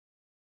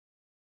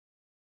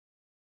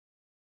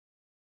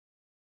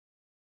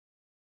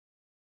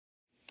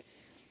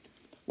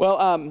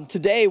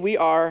Today we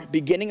are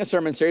beginning a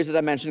sermon series, as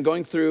I mentioned,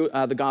 going through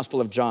the Gospel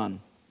of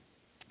John.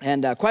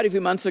 And quite a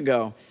few months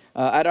ago,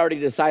 I'd already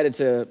decided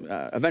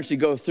to eventually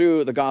go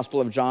through the Gospel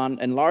of John,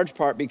 in large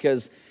part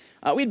because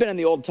we'd been in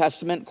the Old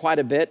Testament quite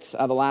a bit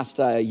the last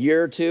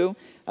year or two.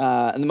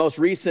 And the most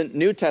recent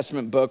New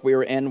Testament book we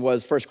were in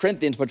was 1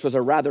 Corinthians, which was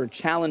a rather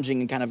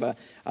challenging and kind of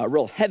a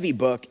real heavy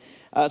book.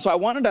 So I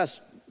wanted us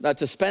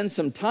to spend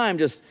some time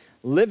just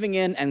living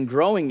in and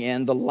growing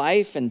in the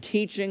life and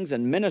teachings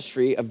and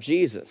ministry of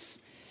Jesus.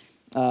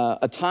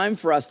 A time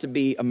for us to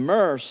be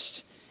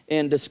immersed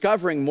in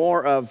discovering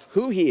more of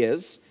who he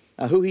is,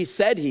 who he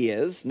said he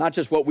is, not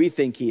just what we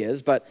think he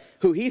is, but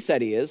who he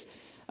said he is,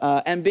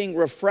 and being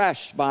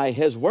refreshed by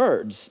his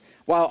words,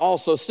 while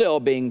also still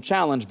being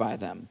challenged by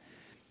them.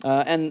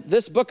 And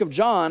this book of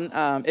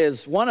John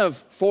is one of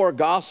 4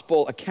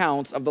 gospel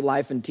accounts of the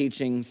life and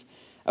teachings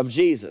of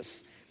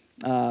Jesus.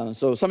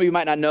 So some of you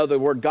might not know the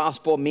word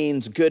gospel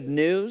means good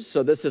news.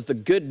 So this is the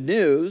good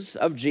news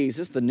of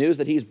Jesus, the news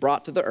that he's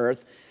brought to the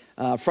earth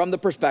from the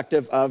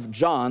perspective of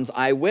John's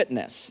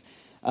eyewitness.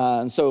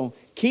 And so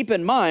keep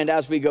in mind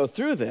as we go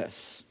through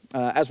this,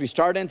 as we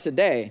start in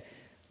today,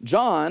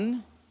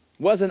 John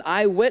was an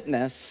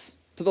eyewitness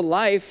to the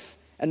life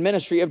and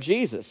ministry of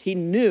Jesus. He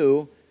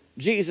knew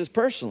Jesus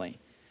personally.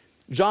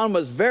 John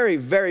was very,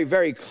 very,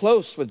 very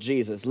close with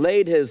Jesus,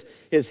 laid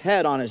his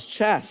head on his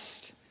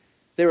chest.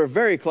 They were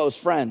very close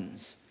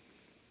friends.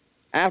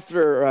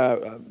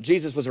 After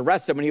Jesus was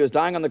arrested, when he was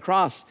dying on the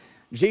cross,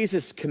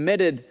 Jesus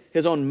committed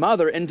his own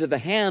mother into the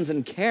hands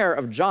and care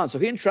of John. So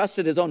he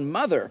entrusted his own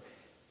mother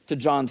to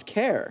John's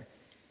care.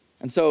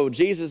 And so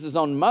Jesus'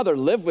 own mother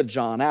lived with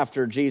John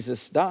after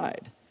Jesus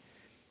died.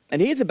 And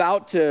he's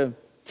about to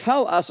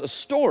tell us a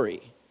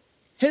story,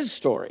 his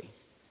story,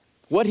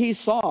 what he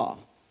saw,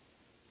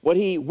 what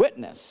he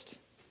witnessed.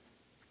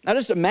 Now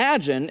just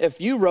imagine if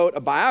you wrote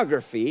a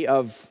biography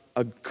of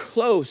a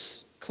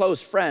close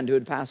friend who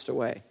had passed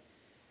away,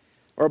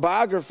 or a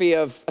biography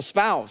of a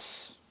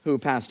spouse who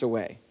passed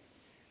away,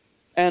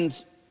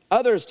 and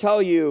others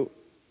tell you,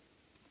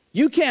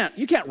 you can't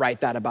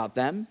write that about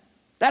them.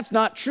 That's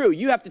not true.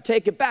 You have to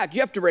take it back.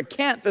 You have to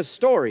recant this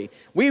story.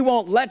 We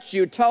won't let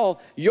you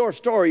tell your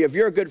story of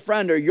your good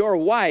friend or your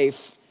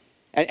wife,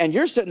 and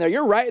you're sitting there,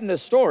 you're writing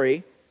this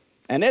story,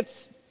 and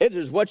it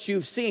is what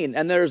you've seen,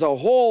 and there's a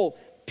whole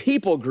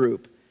people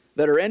group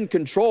that are in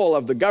control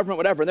of the government,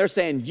 whatever, and they're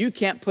saying, you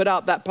can't put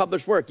out that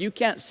published work. You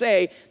can't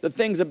say the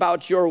things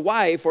about your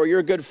wife or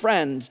your good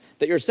friend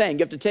that you're saying.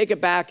 You have to take it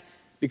back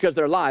because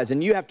they're lies,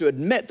 and you have to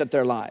admit that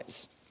they're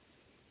lies.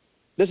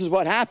 This is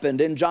what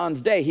happened in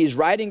John's day. He's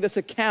writing this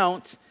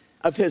account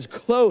of his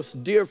close,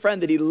 dear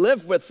friend that he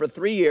lived with for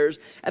 3 years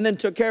and then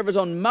took care of his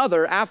own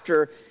mother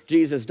after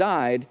Jesus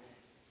died.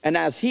 And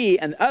as he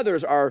and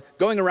others are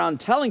going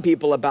around telling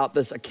people about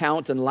this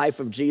account and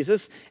life of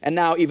Jesus, and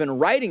now even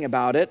writing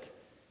about it,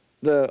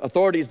 the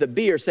authorities that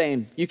be are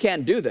saying, you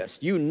can't do this.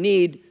 You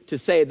need to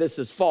say this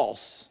is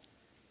false.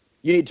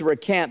 You need to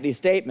recant these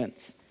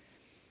statements.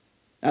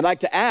 I'd like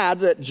to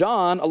add that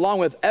John, along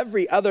with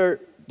every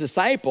other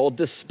disciple,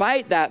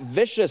 despite that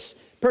vicious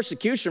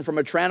persecution from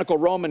a tyrannical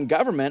Roman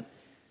government,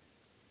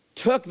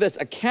 took this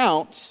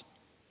account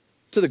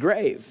to the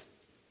grave.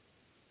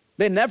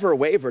 They never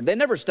wavered. They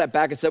never stepped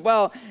back and said,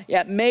 well,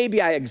 yeah,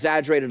 maybe I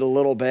exaggerated a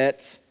little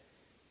bit.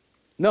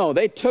 No,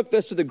 they took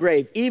this to the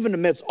grave, even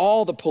amidst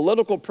all the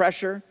political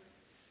pressure,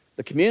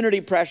 the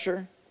community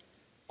pressure.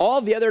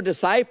 All the other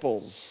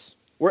disciples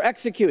were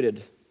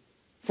executed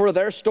for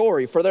their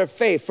story, for their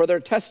faith, for their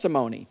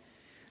testimony.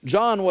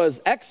 John was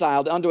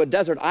exiled onto a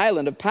desert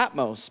island of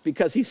Patmos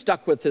because he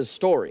stuck with his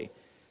story.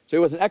 So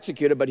he wasn't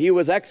executed, but he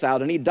was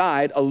exiled, and he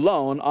died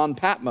alone on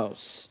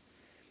Patmos.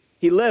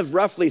 He lived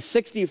roughly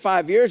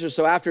 65 years or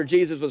so after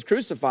Jesus was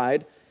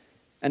crucified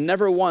and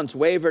never once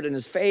wavered in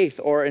his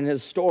faith or in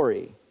his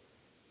story.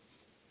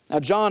 Now,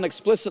 John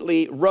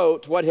explicitly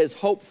wrote what his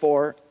hope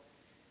for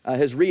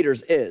his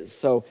readers is.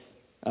 So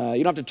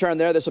you don't have to turn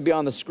there. This will be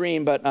on the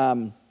screen. But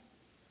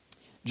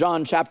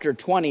John chapter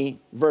 20,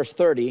 verse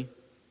 30.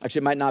 Actually,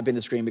 it might not be in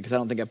the screen because I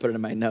don't think I put it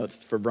in my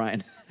notes for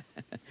Brian.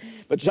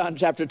 But John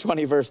chapter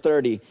 20, verse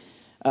 30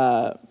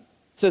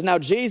 says, now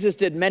Jesus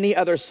did many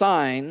other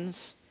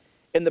signs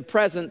in the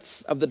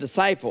presence of the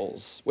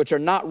disciples, which are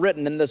not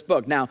written in this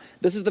book. Now,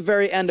 this is the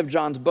very end of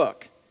John's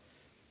book,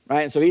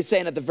 right? And so he's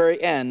saying at the very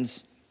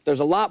end, there's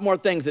a lot more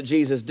things that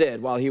Jesus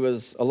did while he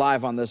was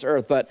alive on this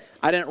earth, but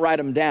I didn't write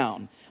them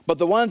down. But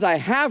the ones I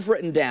have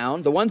written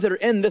down, the ones that are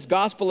in this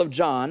Gospel of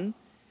John,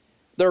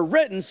 they're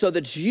written so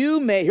that you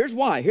may, here's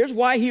why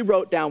he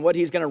wrote down what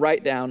he's going to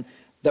write down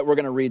that we're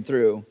going to read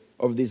through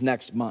over these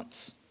next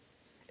months.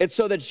 It's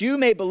so that you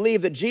may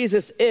believe that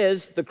Jesus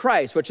is the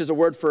Christ, which is a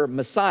word for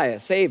Messiah,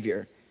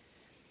 Savior.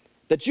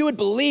 That you would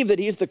believe that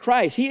he's the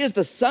Christ. He is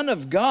the Son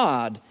of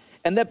God,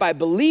 and that by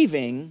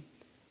believing,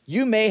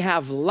 you may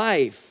have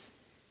life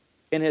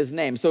in his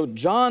name. So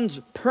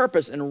John's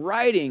purpose in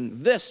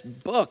writing this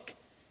book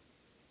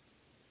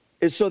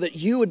is so that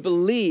you would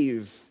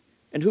believe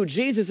in who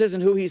Jesus is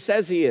and who he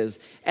says he is,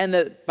 and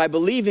that by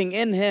believing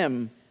in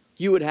him,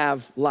 you would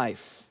have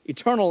life,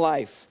 eternal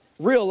life,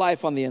 real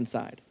life on the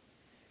inside.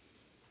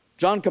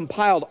 John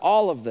compiled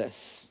all of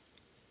this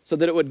so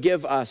that it would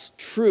give us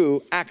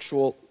true,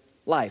 actual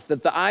life,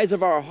 that the eyes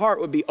of our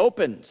heart would be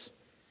opened,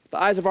 the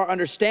eyes of our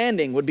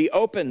understanding would be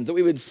opened, that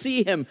we would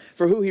see him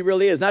for who he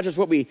really is, not just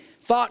what we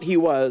thought he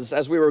was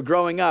as we were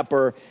growing up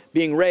or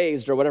being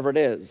raised or whatever it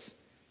is.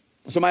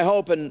 So my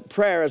hope and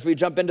prayer as we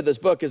jump into this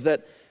book is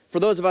that for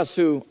those of us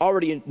who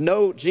already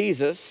know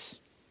Jesus,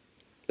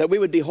 that we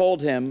would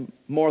behold him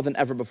more than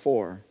ever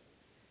before.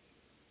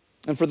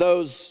 And for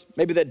those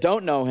maybe that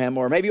don't know him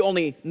or maybe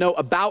only know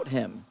about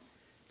him,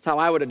 that's how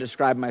I would have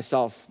described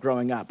myself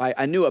growing up.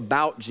 I knew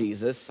about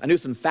Jesus. I knew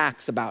some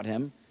facts about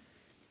him.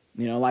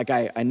 You know, like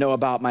I know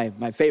about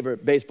my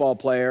favorite baseball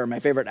player, my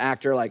favorite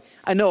actor. Like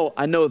I know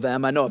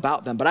them, I know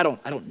about them, but I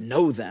don't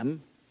know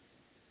them.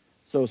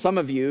 So some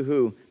of you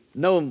who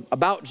know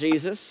about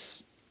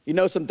Jesus, you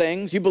know some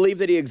things, you believe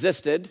that he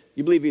existed,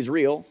 you believe he's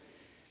real,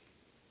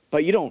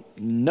 but you don't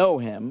know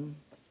him.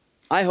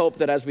 I hope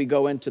that as we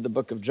go into the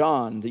book of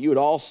John, that you would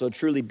also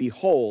truly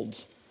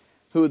behold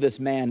who this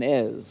man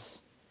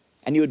is,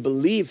 and you would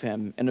believe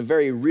him in a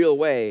very real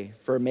way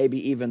for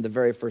maybe even the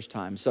very first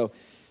time. So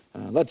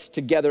let's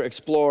together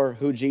explore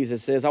who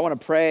Jesus is. I want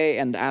to pray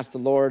and ask the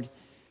Lord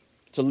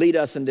to lead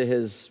us into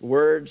his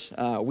word.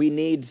 We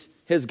need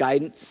his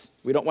guidance.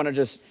 We don't want to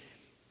just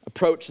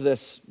approach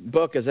this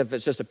book as if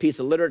it's just a piece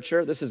of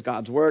literature. This is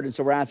God's word, and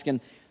so we're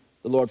asking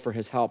the Lord for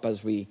his help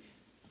as we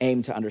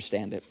aim to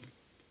understand it.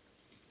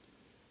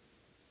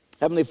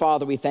 Heavenly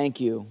Father, we thank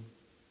you.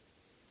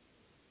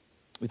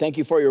 We thank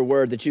you for your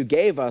word, that you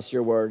gave us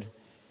your word,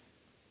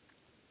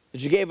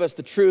 that you gave us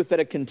the truth that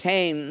it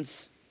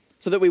contains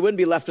so that we wouldn't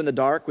be left in the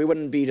dark. We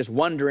wouldn't be just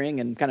wondering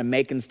and kind of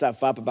making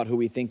stuff up about who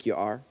we think you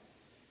are.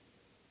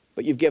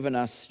 But you've given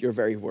us your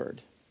very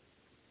word.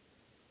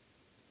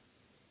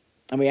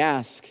 And we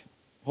ask,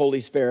 Holy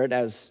Spirit,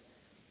 as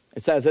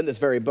it says in this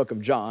very book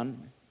of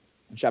John,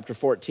 in chapter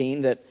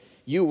 14, that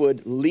you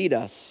would lead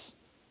us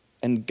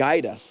and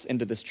guide us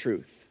into this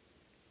truth.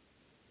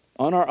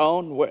 On our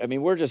own,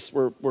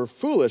 we're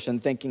foolish in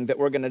thinking that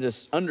we're going to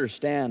just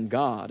understand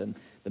God and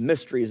the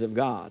mysteries of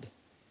God.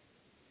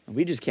 And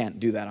we just can't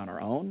do that on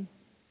our own.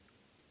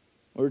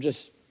 We're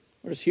just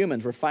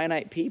humans. We're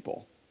finite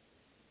people.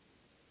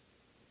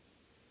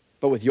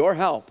 But with your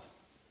help,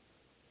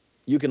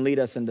 you can lead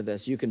us into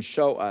this. You can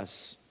show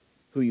us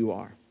who you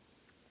are.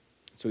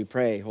 So we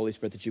pray, Holy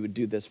Spirit, that you would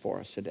do this for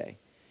us today.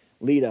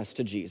 Lead us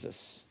to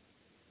Jesus.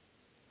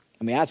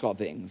 And we ask all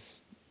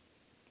things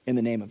in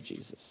the name of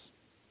Jesus.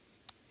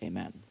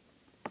 Amen.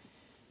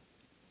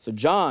 So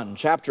John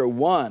chapter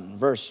 1,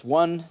 verse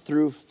 1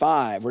 through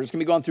 5. We're just going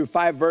to be going through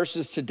 5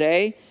 verses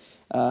today.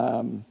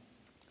 Some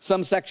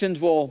sections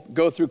we'll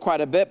go through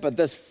quite a bit, but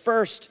this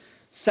first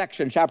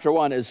section, chapter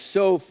 1, is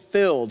so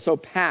filled, so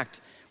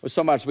packed with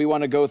so much. We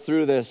want to go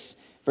through this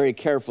very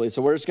carefully.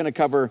 So we're just going to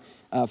cover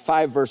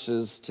 5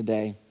 verses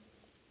today.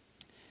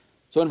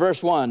 So in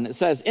verse 1, it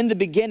says, "In the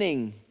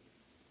beginning,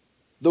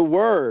 the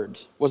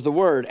Word was the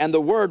Word, and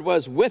the Word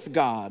was with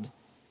God,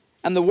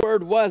 and the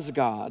Word was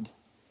God.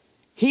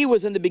 He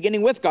was in the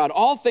beginning with God.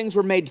 All things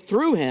were made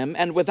through him,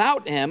 and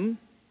without him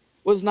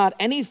was not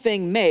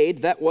anything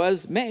made that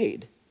was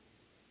made.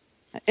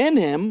 In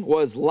him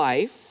was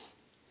life,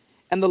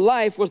 and the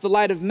life was the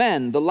light of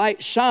men. The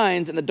light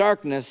shines in the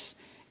darkness,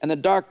 and the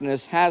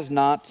darkness has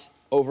not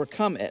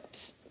overcome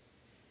it."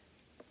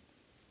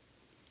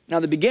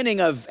 Now, the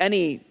beginning of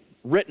any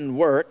written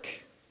work,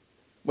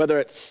 whether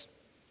it's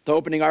the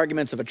opening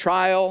arguments of a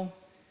trial,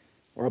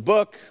 or a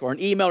book, or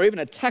an email, or even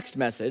a text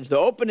message, the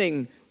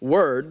opening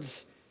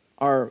words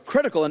are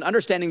critical in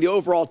understanding the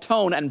overall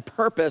tone and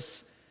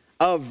purpose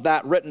of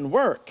that written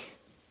work.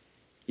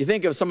 You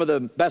think of some of the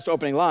best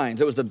opening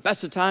lines. It was the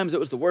best of times, it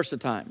was the worst of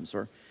times.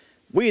 Or,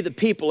 "We the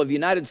people of the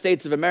United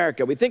States of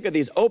America." We think of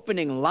these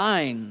opening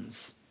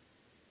lines.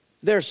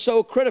 They're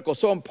so critical,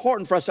 so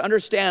important for us to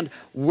understand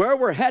where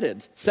we're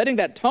headed, setting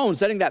that tone,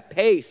 setting that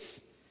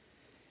pace.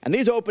 And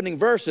these opening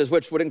verses,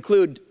 which would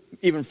include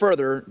even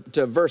further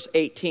to verse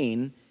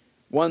 18,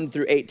 1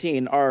 through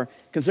 18, are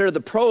considered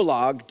the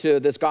prologue to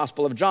this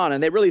Gospel of John.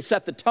 And they really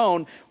set the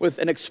tone with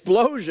an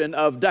explosion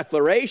of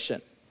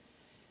declaration.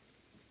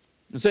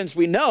 And since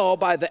we know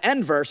by the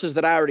end verses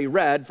that I already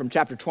read from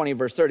chapter 20,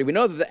 verse 30, we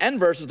know that the end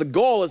verses, the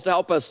goal is to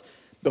help us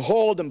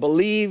behold and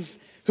believe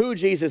who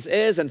Jesus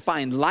is and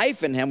find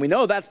life in him. We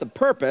know that's the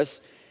purpose.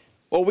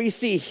 Well, we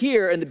see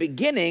here in the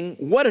beginning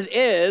what it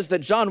is that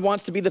John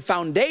wants to be the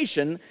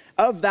foundation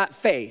of that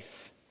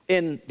faith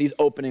in these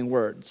opening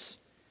words.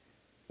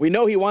 We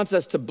know he wants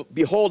us to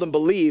behold and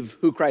believe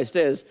who Christ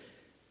is.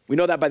 We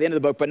know that by the end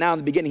of the book, but now in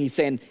the beginning he's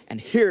saying, and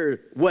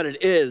hear what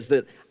it is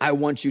that I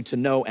want you to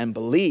know and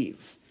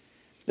believe.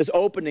 This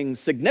opening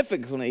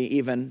significantly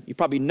even, you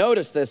probably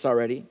noticed this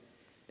already,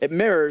 it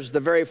mirrors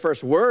the very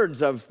first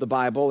words of the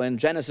Bible in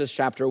Genesis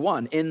chapter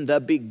 1, in the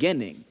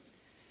beginning.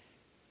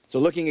 So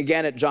looking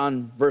again at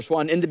John verse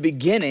 1, in the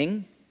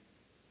beginning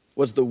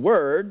was the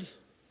Word,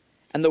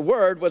 and the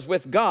Word was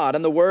with God,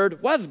 and the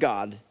Word was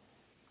God.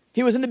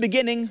 He was in the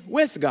beginning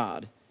with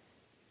God.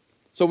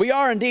 So we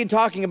are indeed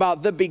talking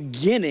about the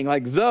beginning,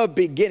 like the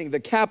beginning, the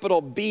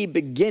capital B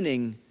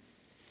beginning.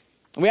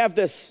 And we have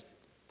this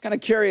kind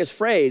of curious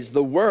phrase,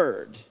 the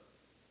Word,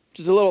 which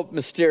is a little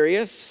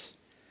mysterious.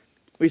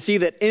 We see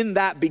that in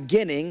that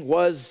beginning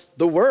was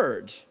the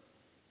Word.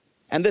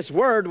 And this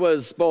Word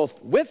was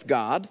both with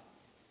God,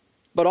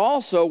 but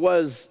also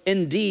was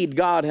indeed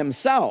God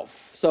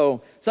himself.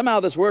 So somehow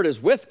this Word is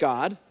with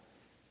God,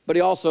 but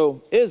he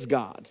also is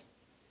God.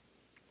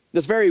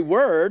 This very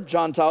Word,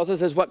 John tells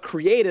us, is what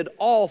created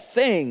all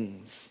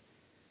things.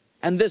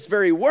 And this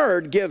very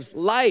Word gives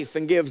life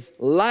and gives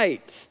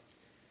light.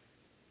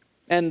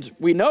 And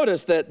we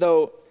notice that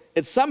though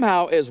it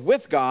somehow is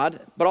with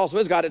God, but also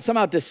is God, it's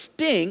somehow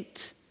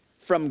distinct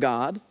from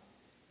God,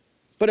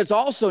 but it's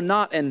also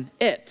not an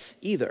it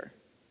either.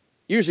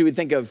 Usually we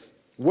think of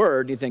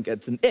Word, you think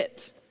it's an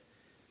it.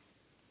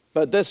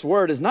 But this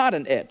Word is not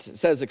an it. It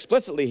says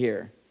explicitly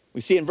here.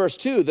 We see in verse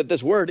 2 that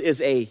this Word is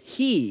a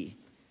he.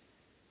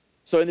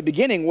 So in the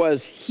beginning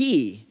was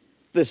he,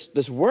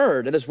 this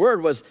Word, and this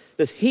Word was,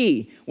 this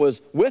he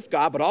was with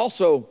God, but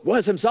also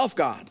was himself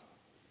God.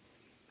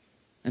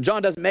 And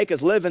John doesn't make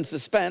us live in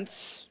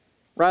suspense.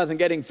 Rather than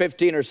getting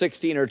 15 or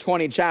 16 or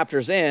 20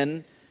 chapters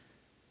in,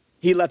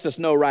 he lets us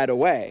know right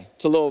away.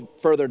 It's a little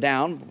further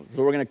down.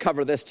 We're going to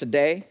cover this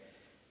today.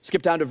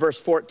 Skip down to verse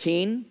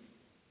 14.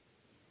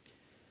 It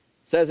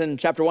says in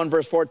chapter 1,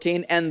 verse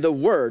 14, and the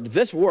Word,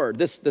 this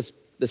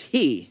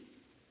he,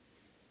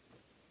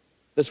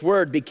 this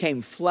Word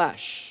became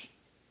flesh.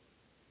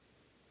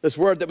 This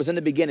Word that was in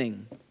the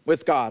beginning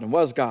with God and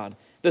was God.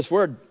 This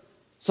Word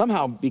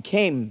somehow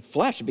became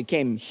flesh, it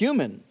became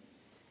human.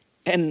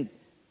 And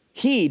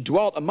he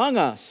dwelt among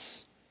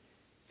us.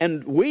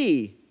 And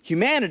we,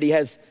 humanity,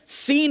 has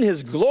seen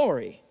his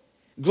glory.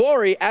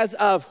 Glory as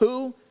of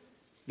who?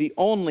 The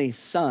only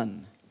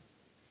Son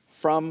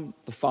from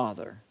the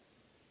Father,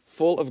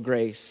 full of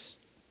grace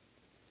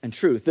and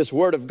truth. This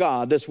Word of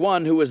God, this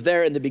one who was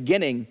there in the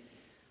beginning,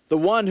 the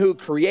one who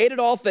created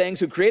all things,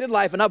 who created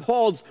life and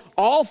upholds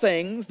all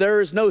things, there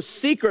is no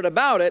secret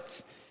about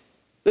it.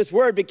 This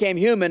Word became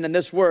human, and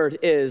this Word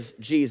is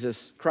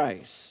Jesus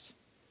Christ.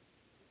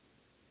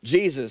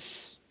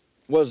 Jesus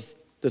was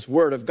this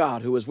Word of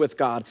God who was with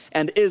God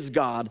and is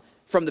God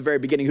from the very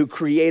beginning, who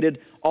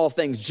created all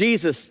things.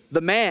 Jesus,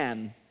 the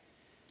man,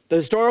 the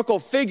historical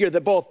figure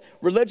that both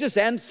religious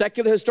and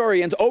secular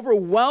historians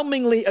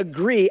overwhelmingly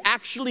agree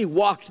actually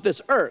walked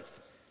this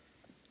earth.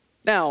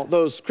 Now,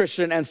 those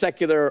Christian and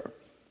secular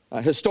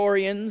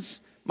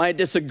historians might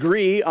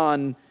disagree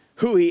on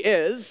who he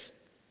is,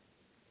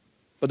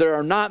 but there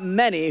are not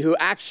many who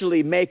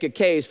actually make a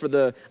case for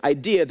the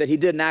idea that he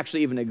didn't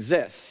actually even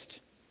exist.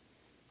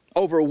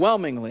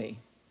 Overwhelmingly,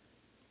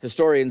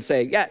 historians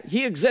say, yeah,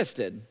 he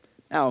existed.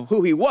 Now,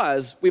 who he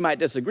was, we might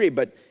disagree,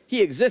 but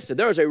he existed.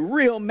 There was a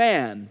real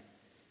man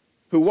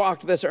who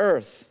walked this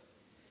earth.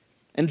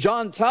 And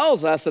John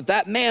tells us that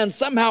that man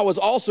somehow was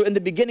also in the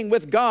beginning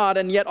with God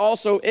and yet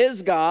also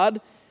is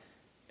God.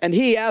 And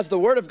he, as the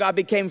Word of God,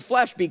 became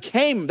flesh,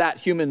 became that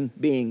human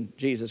being,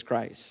 Jesus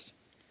Christ.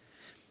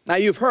 Now,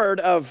 you've heard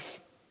of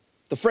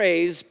the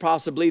phrase,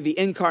 possibly, the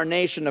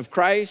incarnation of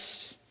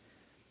Christ.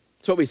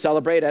 It's what we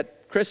celebrate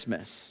at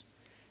Christmas.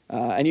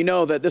 And you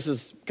know that this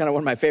is kind of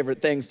one of my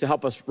favorite things to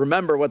help us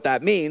remember what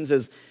that means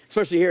is,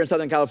 especially here in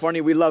Southern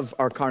California, we love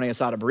our carne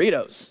asada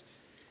burritos.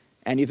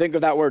 And you think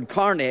of that word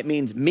carne, it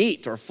means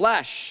meat or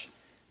flesh.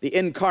 The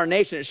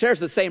incarnation, it shares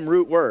the same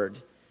root word.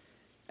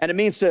 And it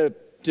means to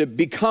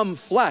become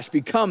flesh,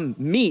 become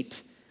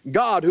meat.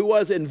 God, who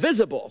was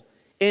invisible,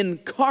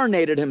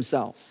 incarnated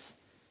himself.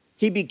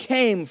 He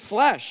became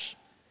flesh.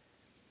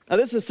 Now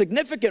this is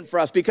significant for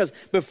us because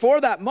before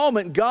that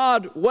moment,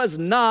 God was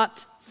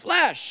not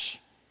flesh.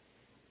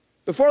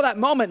 Before that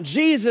moment,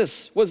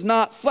 Jesus was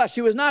not flesh.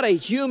 He was not a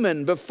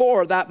human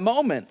before that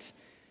moment.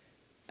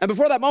 And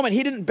before that moment,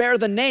 he didn't bear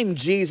the name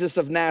Jesus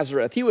of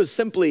Nazareth. He was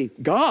simply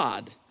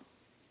God,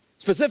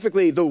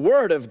 specifically the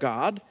Word of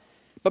God.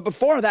 But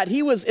before that,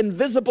 he was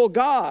invisible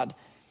God.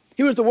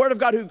 He was the Word of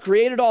God who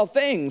created all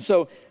things.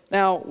 So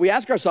now we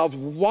ask ourselves,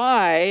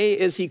 why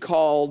is he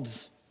called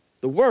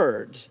the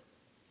Word?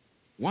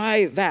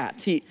 Why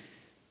that?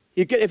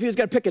 If he was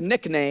going to pick a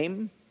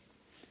nickname,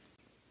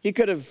 he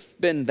could have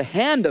been the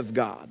hand of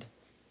God.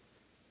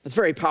 That's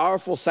very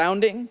powerful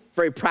sounding,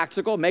 very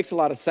practical, makes a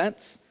lot of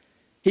sense.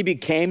 He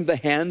became the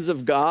hands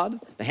of God,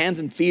 the hands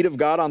and feet of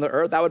God on the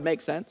earth. That would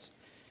make sense.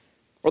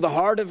 Or the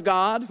heart of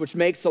God, which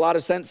makes a lot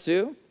of sense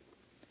too.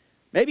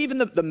 Maybe even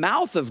the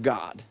mouth of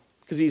God,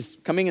 because he's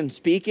coming and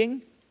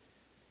speaking.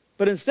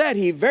 But instead,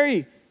 he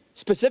very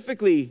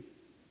specifically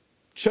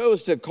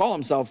chose to call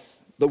himself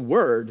the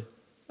Word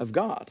of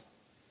God.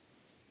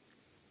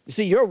 You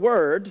see, your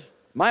word,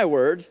 my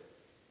word,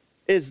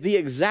 is the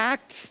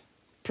exact,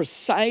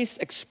 precise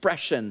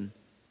expression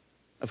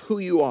of who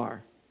you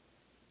are,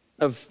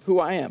 of who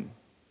I am.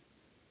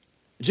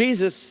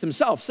 Jesus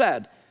himself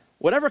said,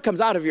 whatever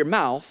comes out of your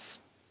mouth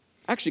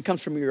actually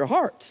comes from your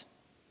heart.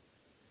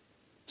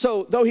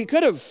 So though he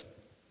could have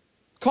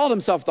called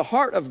himself the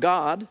heart of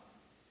God,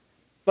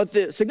 But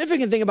the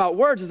significant thing about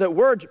words is that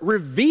words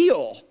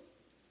reveal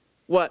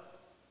what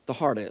the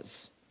heart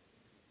is.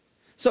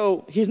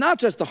 So he's not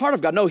just the heart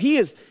of God. No, he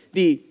is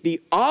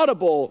the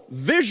audible,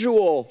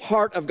 visual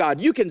heart of God.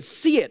 You can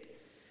see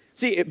it.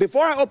 See,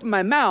 before I open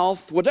my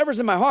mouth, whatever's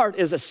in my heart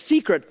is a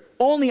secret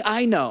only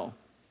I know.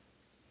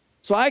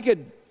 So I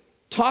could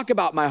talk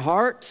about my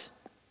heart,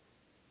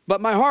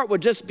 but my heart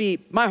would just be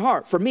my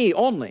heart for me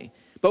only.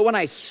 But when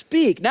I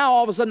speak, now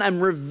all of a sudden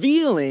I'm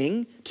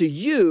revealing to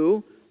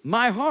you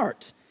my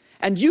heart.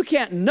 And you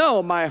can't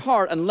know my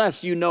heart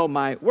unless you know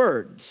my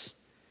words.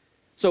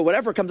 So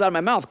whatever comes out of my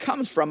mouth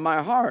comes from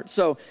my heart.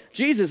 So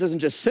Jesus isn't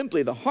just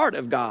simply the heart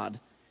of God.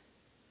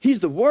 He's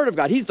the Word of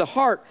God. He's the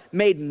heart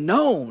made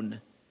known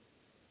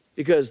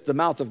because the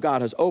mouth of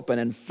God has opened.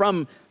 And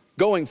from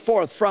going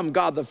forth from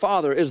God the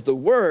Father is the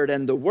Word,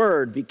 and the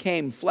Word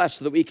became flesh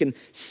so that we can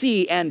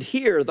see and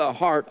hear the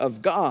heart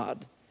of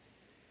God.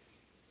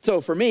 So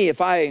for me, if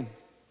I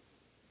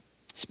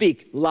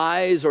speak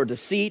lies or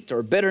deceit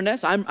or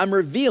bitterness, I'm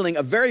revealing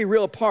a very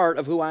real part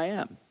of who I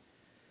am.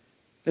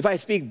 If I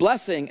speak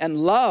blessing and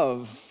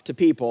love to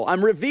people,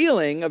 I'm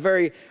revealing a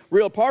very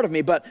real part of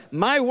me, but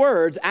my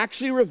words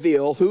actually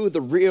reveal who the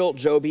real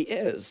Joby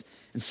is.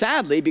 And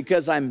sadly,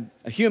 because I'm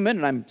a human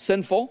and I'm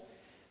sinful,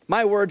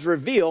 my words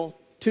reveal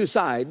two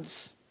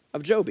sides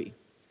of Joby.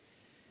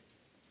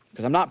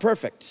 Because I'm not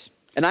perfect,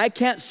 and I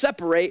can't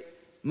separate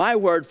my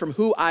word from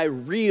who I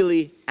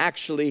really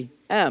actually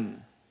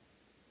am.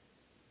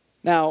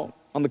 Now,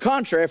 on the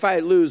contrary, if I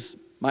lose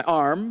my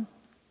arm,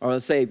 or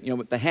let's say,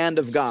 with the hand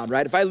of God,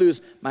 right? If I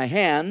lose my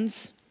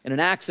hands in an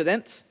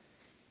accident,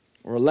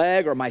 or a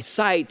leg, or my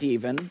sight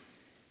even,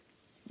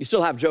 you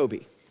still have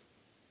Joby.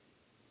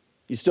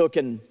 You still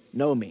can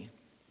know me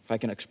if I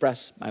can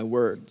express my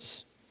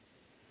words.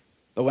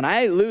 But when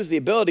I lose the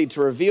ability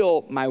to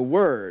reveal my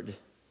word,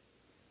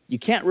 you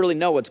can't really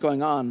know what's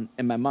going on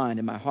in my mind,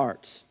 in my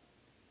heart.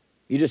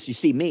 You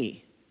see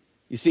me.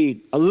 You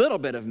see a little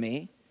bit of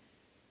me.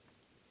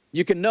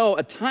 You can know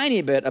a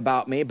tiny bit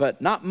about me,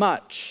 but not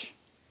much.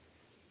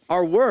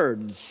 Our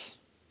words,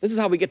 this is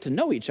how we get to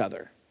know each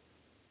other,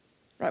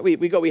 right?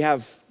 We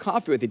have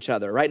coffee with each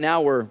other. Right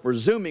now we're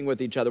Zooming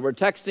with each other. We're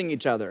texting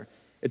each other.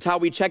 It's how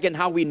we check in,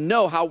 how we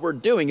know how we're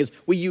doing is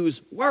we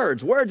use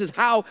words. Words is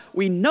how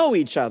we know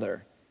each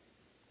other.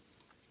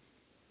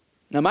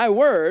 Now my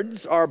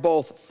words are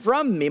both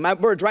from me. My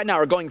words right now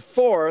are going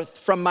forth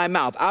from my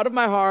mouth, out of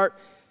my heart,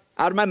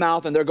 out of my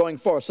mouth, and they're going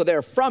forth. So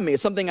they're from me.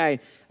 It's something I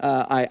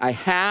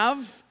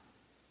have.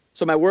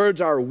 So my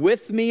words are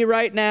with me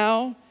right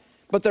now.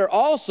 But they're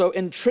also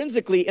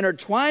intrinsically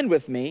intertwined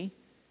with me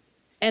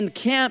and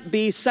can't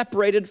be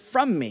separated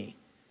from me.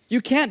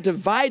 You can't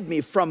divide me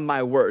from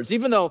my words,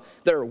 even though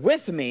they're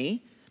with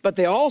me, but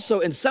they also,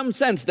 in some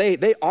sense,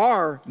 they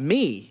are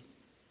me.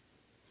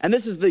 And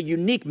this is the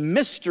unique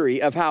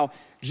mystery of how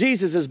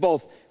Jesus is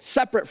both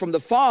separate from the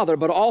Father,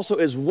 but also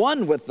is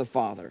one with the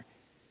Father.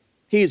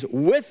 He's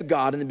with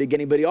God in the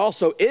beginning, but he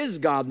also is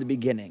God in the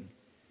beginning.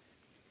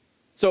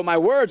 So my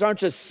words aren't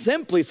just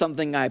simply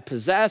something I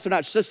possess, or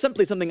not just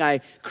simply something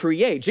I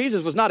create.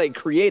 Jesus was not a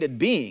created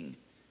being.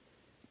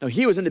 No,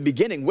 he was in the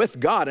beginning with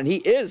God, and he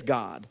is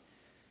God.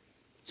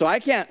 So I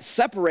can't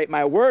separate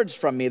my words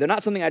from me. They're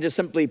not something I just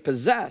simply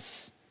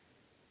possess.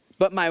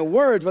 But my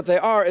words, what they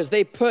are, is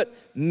they put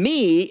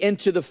me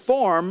into the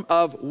form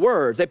of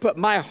words. They put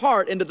my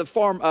heart into the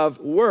form of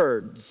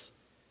words.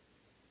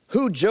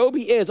 Who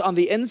Joby is on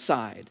the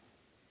inside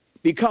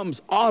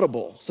becomes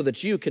audible so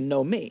that you can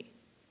know me.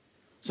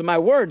 So my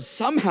words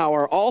somehow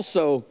are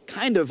also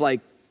kind of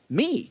like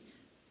me,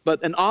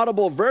 but an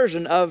audible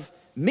version of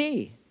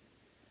me.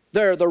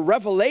 They're the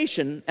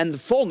revelation and the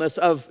fullness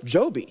of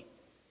Joby.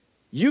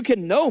 You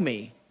can know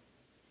me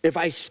if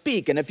I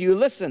speak and if you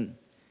listen.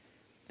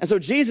 And so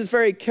Jesus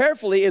very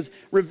carefully is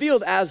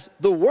revealed as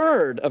the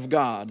Word of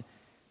God,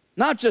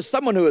 not just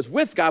someone who is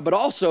with God, but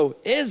also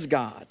is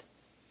God.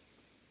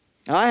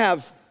 Now I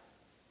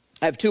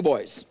have two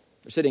boys.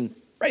 They're sitting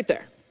right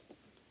there.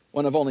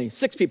 One of only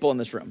 6 people in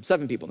this room,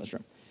 7 people in this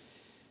room.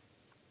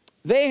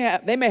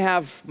 They may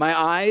have my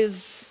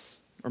eyes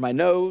or my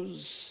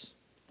nose,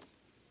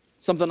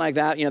 something like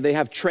that. They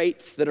have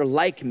traits that are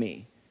like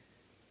me.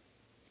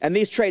 And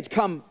these traits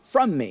come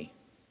from me.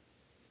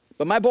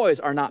 But my boys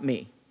are not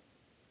me.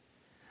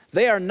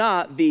 They are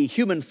not the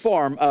human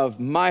form of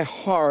my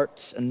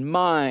heart and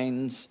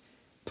minds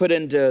put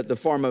into the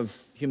form of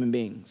human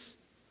beings.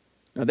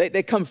 No,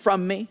 they come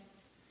from me,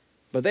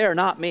 but they are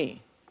not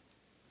me.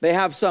 They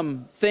have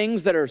some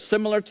things that are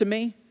similar to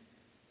me,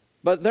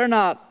 but they're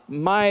not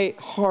my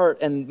heart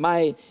and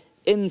my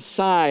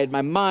inside,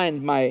 my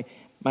mind, my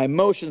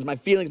emotions, my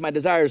feelings, my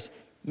desires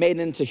made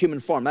into human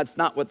form. That's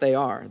not what they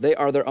are. They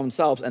are their own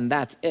selves, and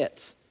that's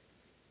it.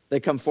 They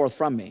come forth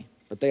from me,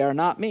 but they are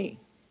not me.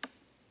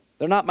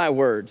 They're not my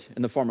word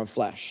in the form of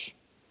flesh.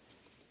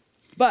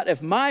 But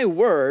if my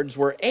words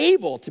were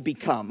able to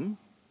become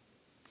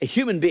a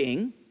human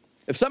being,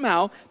 if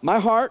somehow my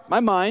heart, my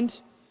mind,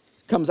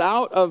 comes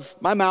out of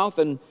my mouth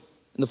and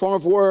in the form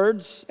of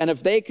words, and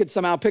if they could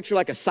somehow picture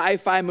like a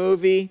sci-fi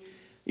movie,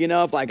 You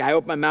know, if like I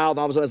open my mouth,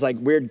 all of a sudden it's like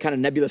weird kind of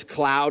nebulous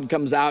cloud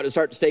comes out, it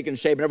starts taking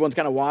shape, and everyone's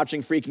kind of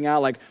watching, freaking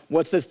out, like,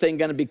 what's this thing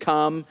going to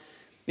become?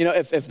 You know,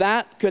 if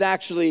that could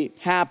actually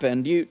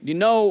happen, do you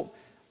know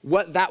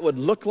what that would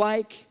look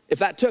like? If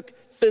that took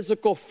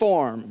physical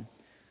form,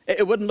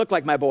 it wouldn't look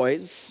like my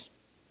boys,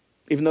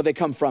 even though they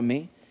come from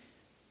me.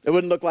 It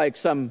wouldn't look like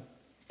some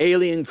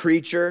alien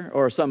creature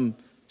or some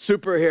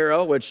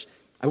superhero, which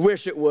I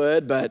wish it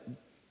would, but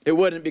it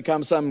wouldn't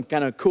become some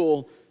kind of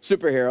cool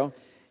superhero.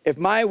 If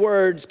my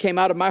words came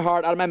out of my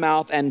heart, out of my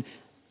mouth, and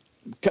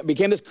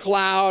became this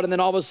cloud, and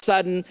then all of a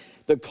sudden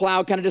the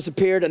cloud kind of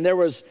disappeared and there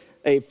was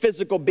a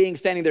physical being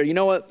standing there, you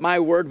know what my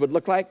word would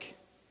look like?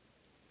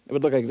 It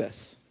would look like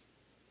this.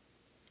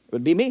 It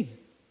would be me.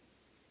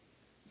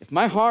 If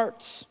my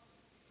heart,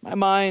 my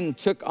mind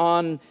took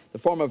on the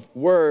form of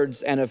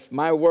words, and if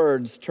my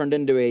words turned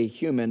into a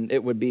human,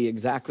 it would be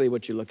exactly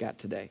what you look at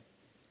today.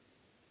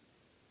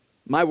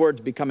 My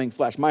words becoming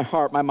flesh, my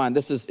heart, my mind,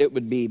 it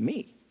would be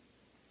me.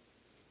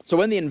 So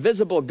when the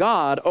invisible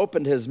God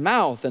opened his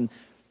mouth and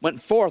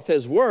went forth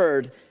his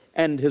word,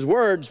 and his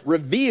words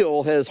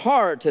reveal his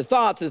heart, his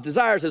thoughts, his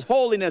desires, his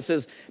holiness,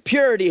 his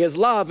purity, his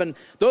love, and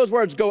those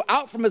words go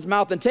out from his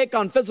mouth and take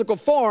on physical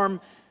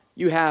form,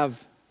 you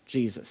have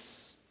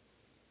Jesus.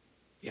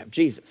 You have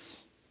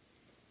Jesus.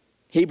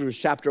 Hebrews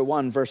chapter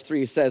 1, verse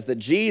 3 says that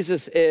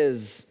Jesus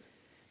is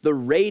the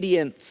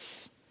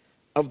radiance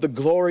of the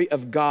glory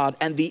of God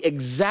and the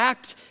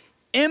exact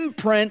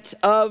imprint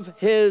of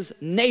his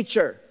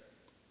nature.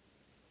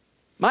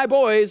 My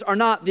boys are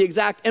not the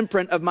exact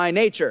imprint of my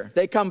nature.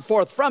 They come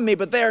forth from me,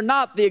 but they are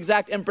not the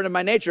exact imprint of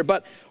my nature.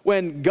 But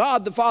when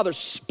God the Father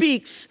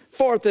speaks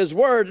forth his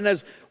word, and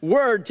his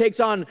word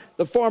takes on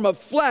the form of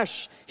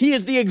flesh, he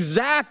is the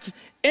exact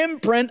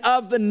imprint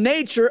of the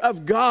nature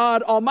of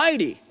God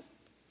Almighty.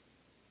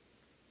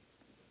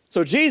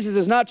 So Jesus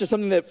is not just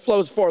something that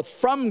flows forth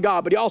from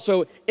God, but he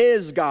also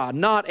is God,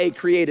 not a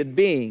created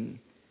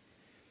being.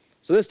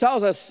 So this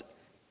tells us,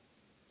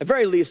 at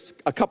very least,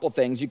 a couple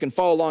things. You can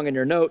follow along in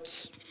your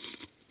notes.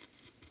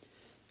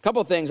 A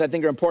couple things I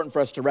think are important for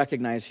us to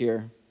recognize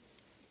here.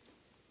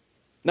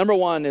 Number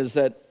one is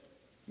that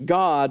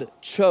God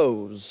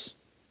chose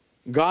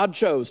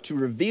to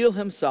reveal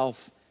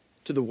himself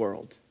to the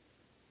world.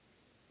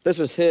 This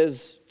was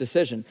his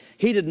decision.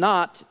 He did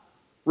not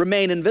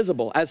remain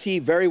invisible, as he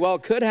very well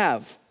could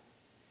have.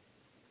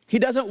 He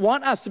doesn't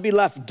want us to be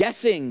left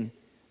guessing,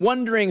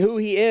 wondering who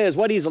he is,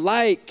 what he's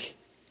like,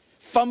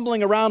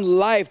 fumbling around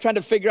life, trying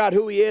to figure out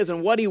who he is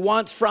and what he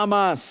wants from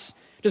us,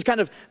 just kind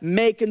of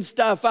making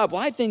stuff up.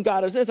 Well, I think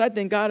God is this, I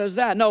think God is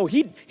that. No,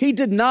 he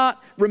did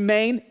not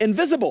remain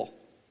invisible.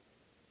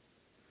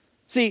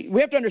 See, we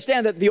have to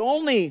understand that the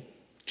only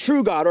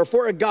true God, or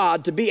for a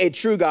God to be a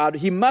true God,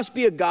 he must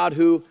be a God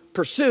who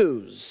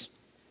pursues.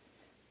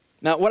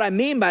 Now, what I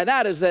mean by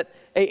that is that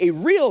a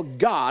real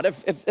God,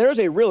 if there's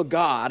a real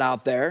God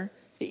out there,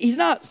 he's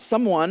not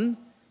someone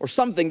or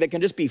something that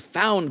can just be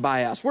found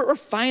by us. We're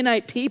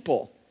finite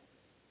people.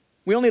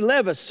 We only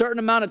live a certain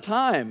amount of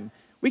time.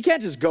 We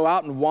can't just go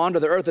out and wander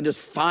the earth and just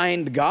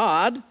find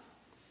God.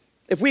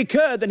 If we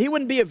could, then he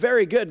wouldn't be a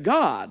very good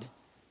God.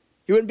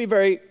 He wouldn't be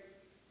very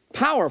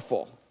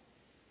powerful.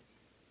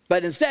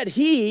 But instead,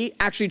 he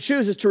actually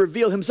chooses to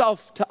reveal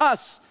himself to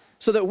us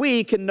so that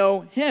we can know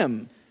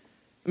him.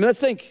 I mean, let's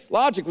think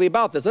logically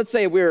about this. Let's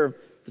say we're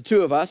the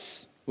two of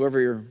us,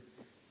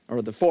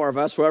 or the four of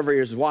us, whoever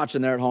is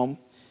watching there at home.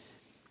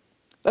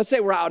 Let's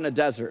say we're out in a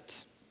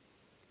desert.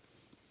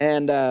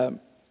 And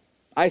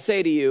I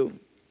say to you,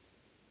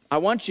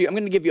 I'm going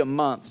to give you a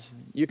month.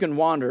 You can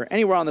wander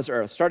anywhere on this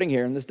earth, starting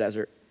here in this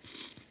desert.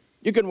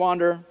 You can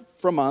wander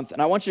for a month,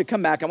 and I want you to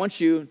come back. I want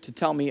you to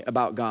tell me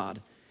about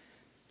God.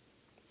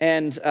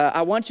 And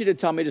I want you to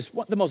tell me just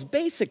the most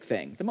basic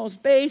thing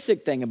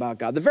about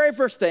God. The very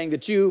first thing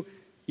that you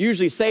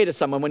usually say to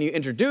someone when you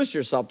introduce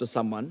yourself to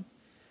someone,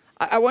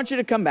 I want you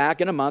to come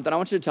back in a month and I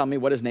want you to tell me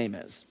what his name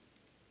is.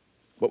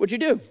 What would you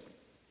do?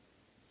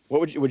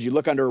 Would you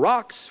look under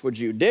rocks? Would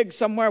you dig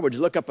somewhere? Would you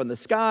look up in the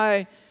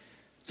sky?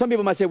 Some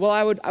people might say, well,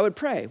 I would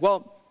pray.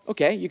 Well,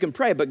 okay, you can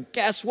pray, but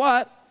guess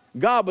what?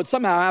 God would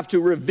somehow have to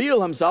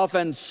reveal himself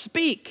and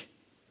speak.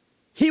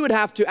 He would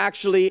have to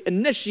actually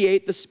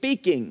initiate the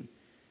speaking.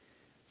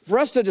 For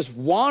us to just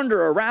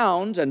wander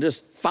around and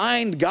just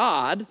find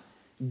God,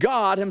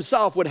 God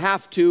himself would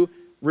have to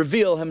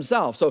reveal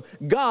himself. So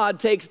God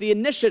takes the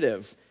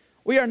initiative.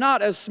 We are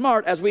not as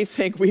smart as we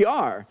think we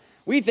are.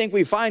 We think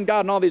we find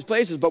God in all these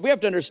places, but we have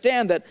to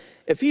understand that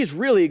if he's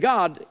really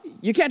God,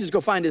 you can't just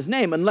go find his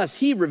name unless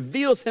he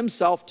reveals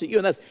himself to you,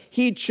 unless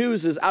he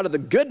chooses out of the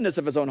goodness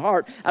of his own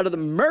heart, out of the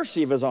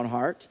mercy of his own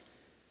heart,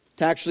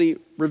 to actually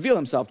reveal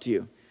himself to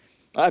you.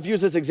 I've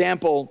used this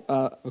example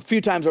a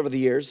few times over the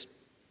years.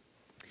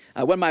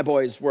 When my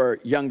boys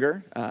were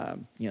younger,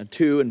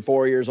 2 and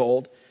 4 years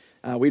old,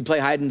 we'd play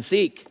hide and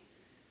seek.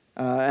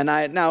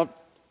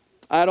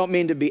 I don't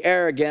mean to be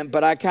arrogant,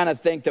 but I kind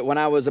of think that when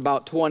I was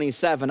about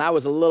 27, I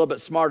was a little bit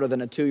smarter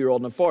than a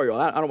 2-year-old and a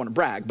 4-year-old. I don't want to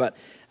brag, but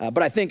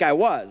I think I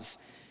was.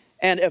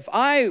 And if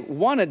I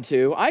wanted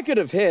to, I could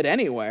have hid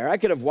anywhere. I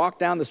could have walked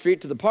down the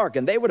street to the park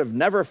and they would have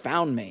never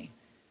found me.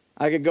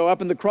 I could go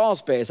up in the crawl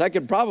space. I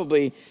could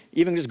probably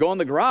even just go in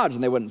the garage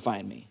and they wouldn't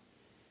find me.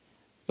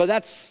 But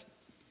that's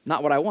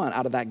not what I want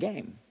out of that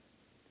game.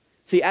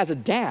 See, as a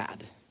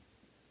dad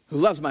who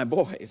loves my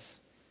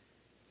boys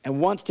and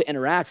wants to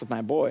interact with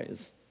my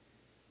boys,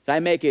 so I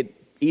make it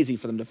easy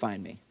for them to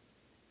find me.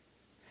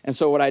 And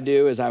so what I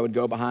do is I would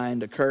go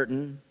behind a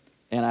curtain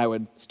and I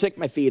would stick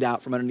my feet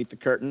out from underneath the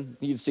curtain.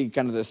 You'd see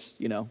kind of this,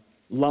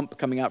 lump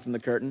coming out from the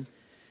curtain.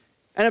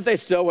 And if they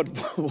still would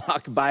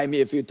walk by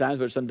me a few times,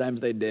 which sometimes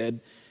they did,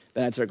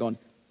 then I'd start going,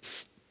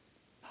 psst,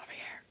 over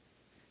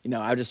here.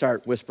 I would just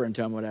start whispering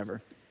to them,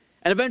 whatever.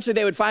 And eventually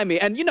they would find me.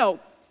 And,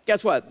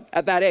 guess what?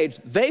 At that age,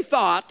 they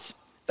thought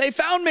they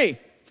found me.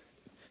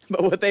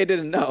 But what they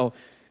didn't know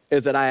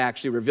is that I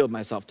actually revealed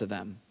myself to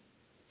them.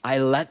 I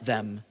let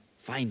them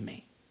find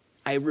me.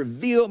 I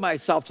reveal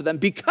myself to them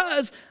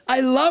because I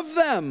love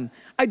them.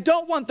 I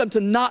don't want them to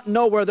not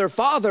know where their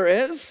father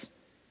is.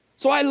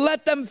 So I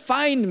let them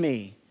find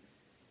me.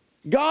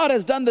 God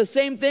has done the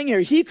same thing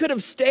here. He could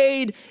have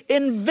stayed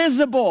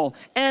invisible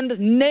and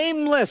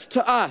nameless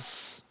to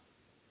us.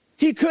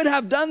 He could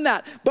have done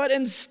that, but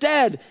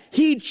instead,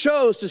 he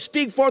chose to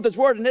speak forth his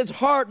word, and his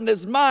heart and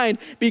his mind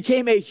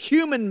became a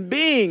human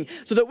being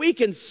so that we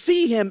can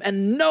see him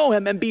and know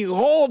him and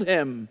behold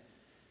him.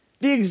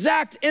 The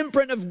exact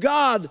imprint of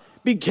God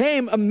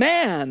became a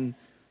man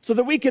so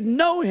that we could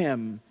know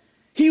him.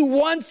 He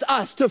wants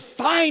us to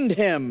find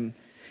him.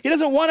 He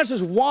doesn't want us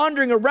just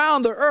wandering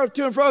around the earth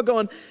to and fro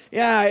going,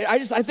 yeah,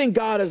 I think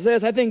God is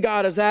this, I think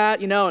God is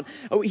that, And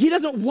he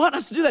doesn't want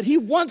us to do that. He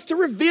wants to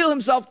reveal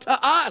himself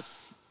to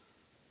us.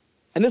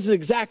 And this is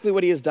exactly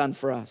what he has done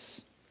for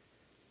us.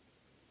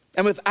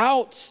 And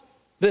without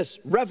this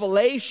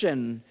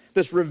revelation,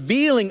 this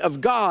revealing of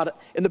God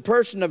in the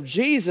person of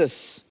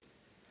Jesus,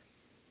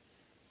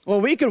 well,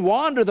 we can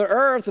wander the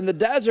earth and the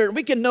desert, and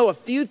we can know a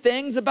few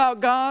things about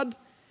God.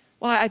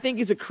 Well, I think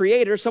he's a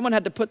creator. Someone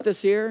had to put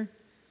this here.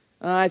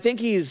 I think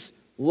he's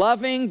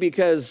loving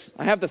because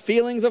I have the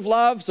feelings of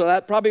love, so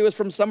that probably was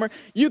from somewhere.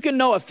 You can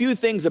know a few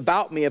things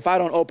about me if I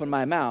don't open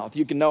my mouth.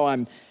 You can know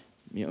I'm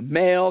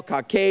male,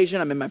 Caucasian,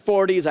 I'm in my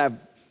 40s, I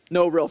have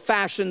no real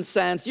fashion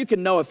sense. You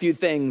can know a few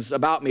things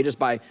about me just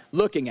by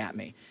looking at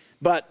me.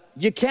 But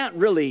you can't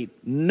really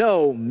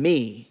know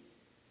me.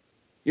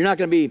 You're not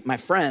going to be my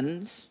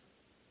friends.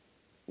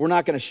 We're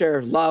not going to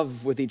share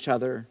love with each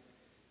other.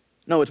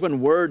 No, it's when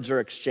words are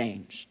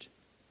exchanged.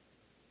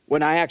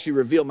 When I actually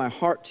reveal my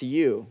heart to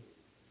you.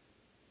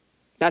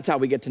 That's how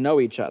we get to know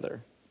each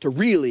other. To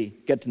really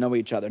get to know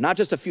each other, not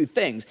just a few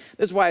things.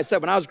 This is why I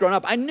said when I was growing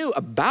up, I knew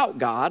about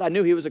God. I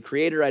knew he was a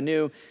creator. I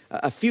knew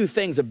a few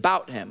things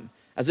about him,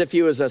 as if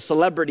he was a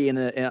celebrity in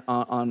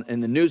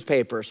the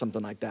newspaper or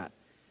something like that.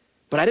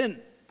 But I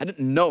didn't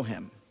know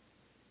him.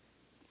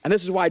 And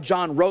this is why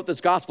John wrote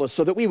this gospel,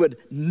 so that we would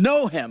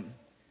know him.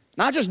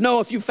 Not just know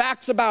a few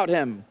facts about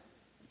him.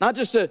 Not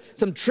just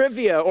some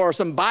trivia or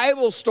some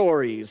Bible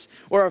stories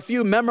or a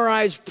few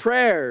memorized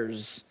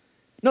prayers.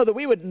 No, that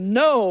we would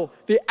know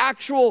the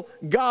actual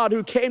God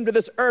who came to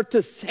this earth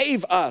to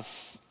save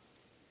us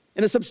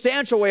in a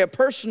substantial way, a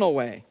personal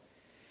way.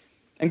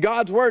 And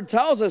God's word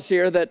tells us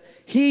here that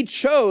he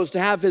chose to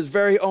have his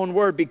very own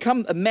word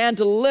become a man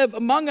to live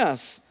among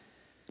us.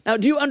 Now,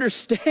 do you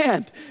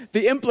understand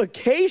the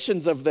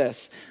implications of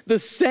this? The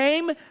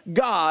same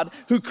God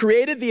who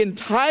created the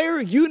entire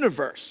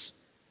universe,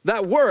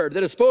 that word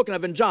that is spoken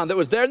of in John, that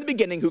was there in the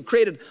beginning, who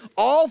created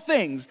all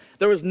things,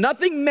 there was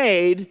nothing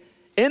made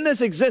in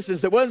this existence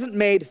that wasn't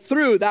made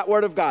through that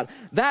word of God.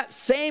 That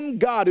same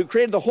God who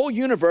created the whole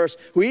universe,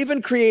 who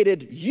even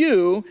created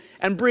you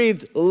and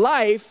breathed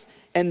life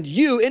and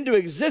you into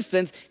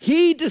existence,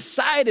 he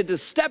decided to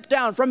step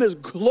down from his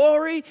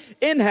glory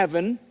in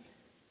heaven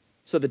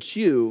so that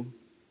you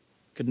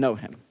could know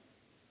him.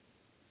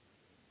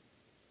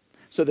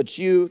 So that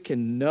you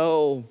can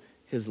know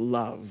his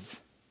love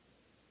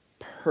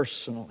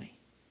personally.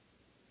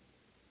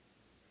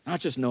 Not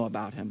just know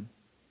about him,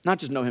 not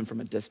just know him from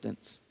a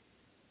distance.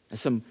 As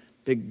some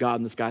big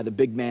God in the sky, the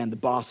big man, the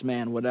boss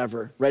man,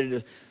 whatever,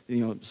 ready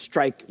to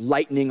strike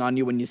lightning on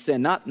you when you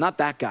sin. Not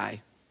that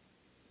guy.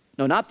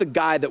 No, not the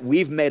guy that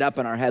we've made up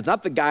in our heads.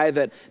 Not the guy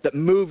that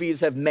movies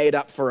have made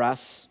up for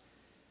us.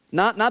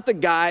 Not the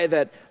guy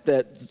that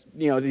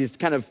these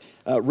kind of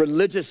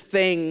religious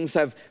things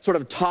have sort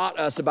of taught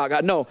us about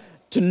God. No,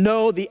 to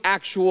know the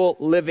actual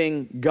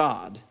living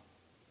God.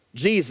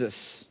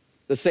 Jesus,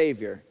 the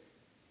Savior.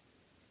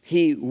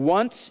 He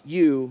wants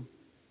you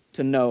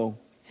to know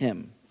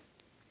him.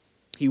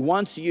 He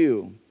wants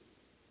you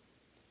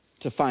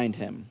to find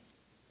him.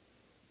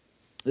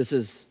 This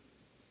is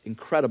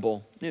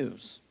incredible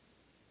news.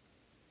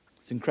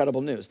 It's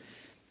incredible news.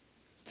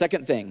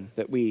 Second thing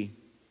that we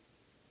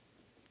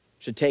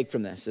should take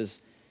from this is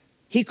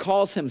he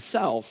calls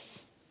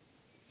himself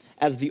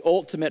as the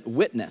ultimate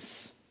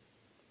witness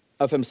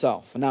of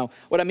himself. Now,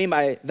 what I mean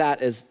by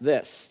that is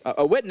this.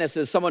 A witness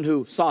is someone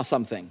who saw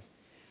something,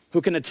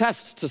 who can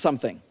attest to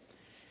something.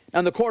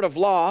 In the court of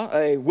law,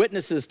 a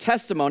witness's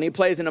testimony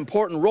plays an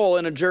important role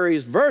in a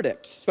jury's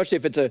verdict, especially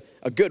if it's a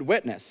good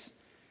witness,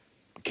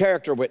 a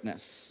character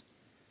witness,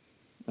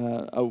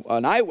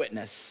 an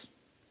eyewitness.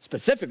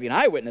 Specifically, an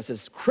eyewitness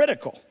is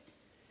critical.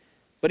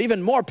 But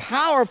even more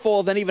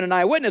powerful than even an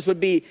eyewitness would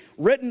be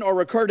written or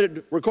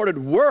recorded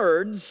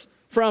words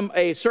from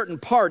a certain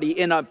party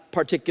in a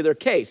particular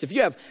case. If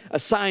you have a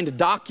signed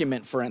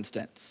document, for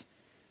instance,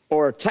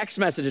 or text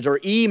messages or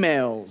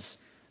emails,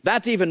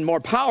 that's even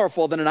more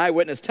powerful than an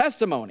eyewitness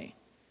testimony,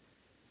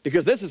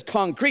 because this is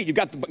concrete. You've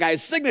got the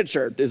guy's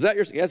signature. Is that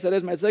yours? Yes, that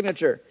is my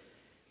signature.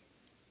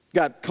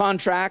 You've got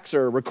contracts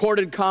or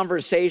recorded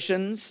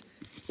conversations.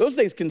 Those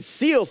things can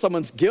seal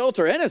someone's guilt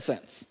or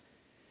innocence.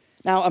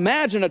 Now,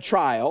 imagine a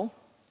trial.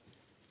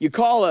 You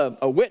call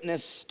a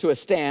witness to a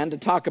stand to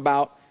talk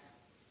about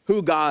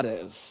who God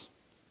is.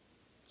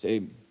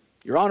 Say,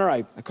 Your Honor,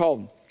 I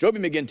call Joby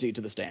McGinty to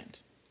the stand.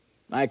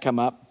 I come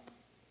up.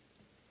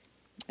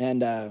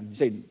 And you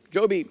say,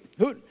 Joby,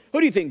 who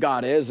do you think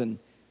God is, and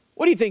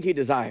what do you think he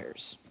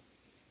desires?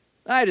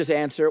 I just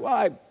answer,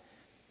 well,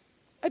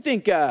 I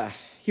think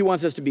he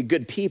wants us to be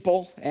good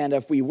people, and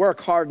if we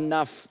work hard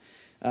enough,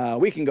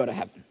 we can go to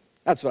heaven.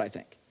 That's what I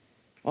think.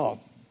 Oh,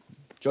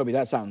 Joby,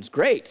 that sounds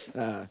great.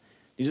 So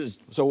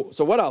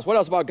what else? What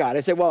else about God? I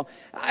say, well,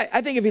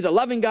 I think if he's a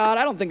loving God,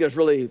 I don't think there's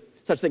really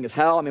such thing as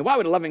hell. I mean, why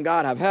would a loving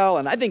God have hell?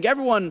 And I think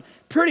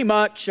pretty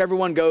much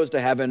everyone goes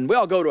to heaven. We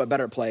all go to a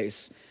better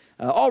place.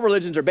 All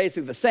religions are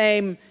basically the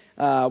same.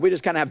 We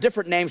just kind of have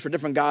different names for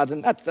different gods,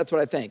 and that's what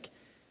I think.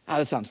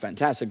 That sounds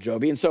fantastic,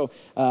 Joby. And so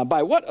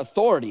by what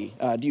authority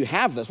do you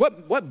have this?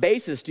 What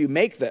basis do you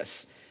make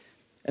this?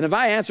 And if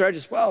I answer,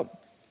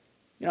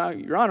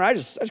 Your Honor, I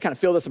just kind of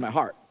feel this in my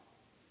heart.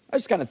 I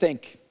just kind of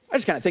think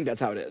that's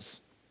how it is,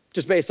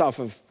 just based off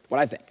of what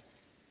I think.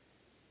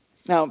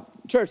 Now,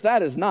 church,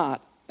 that is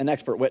not an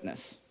expert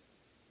witness.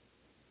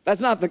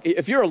 That's not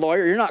if you're a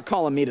lawyer, you're not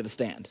calling me to the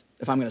stand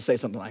if I'm going to say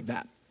something like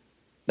that.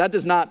 That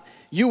does not,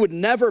 you would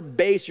never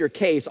base your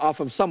case off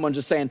of someone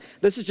just saying,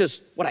 this is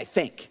just what I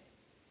think.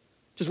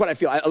 Just what I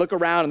feel. I look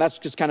around and that's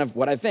just kind of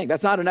what I think.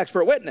 That's not an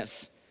expert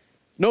witness.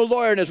 No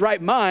lawyer in his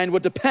right mind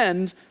would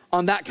depend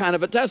on that kind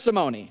of a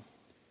testimony.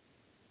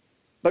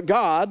 But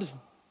God,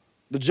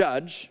 the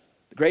judge,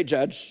 the great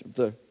judge of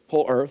the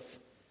whole earth,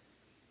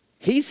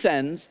 he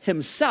sends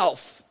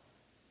himself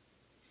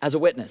as a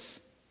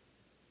witness.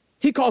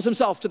 He calls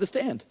himself to the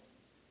stand.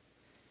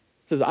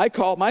 He says, I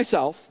call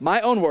myself,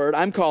 my own word,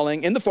 I'm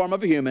calling in the form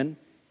of a human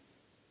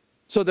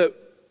so that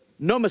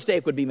no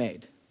mistake would be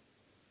made.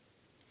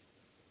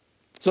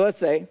 So let's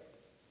say,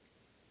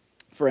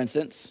 for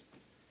instance,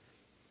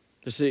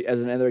 just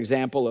as another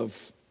example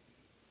of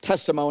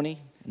testimony,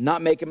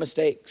 not making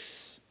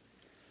mistakes.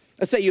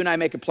 Let's say you and I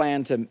make a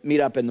plan to meet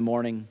up in the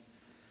morning,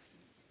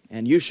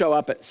 and you show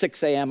up at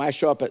 6 a.m., I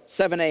show up at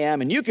 7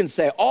 a.m., and you can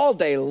say all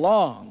day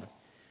long,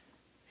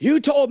 you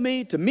told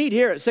me to meet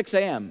here at 6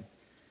 a.m.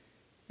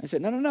 I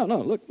said, no,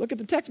 look at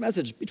the text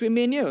message between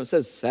me and you. It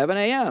says 7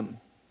 a.m.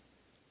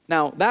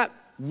 Now, that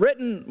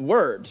written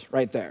word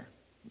right there,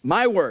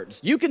 my words,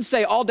 you can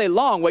say all day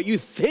long what you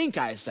think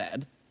I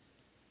said,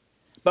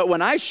 but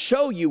when I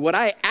show you what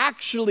I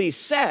actually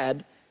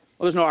said,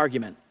 well, there's no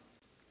argument.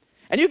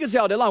 And you can say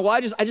all day long, well, I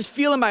just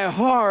feel in my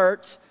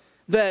heart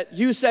that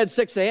you said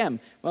 6 a.m.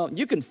 Well,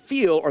 you can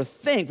feel or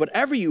think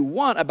whatever you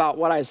want about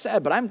what I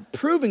said, but I'm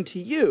proving to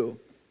you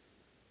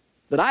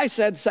that I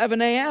said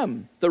 7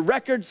 a.m. The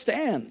record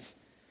stands.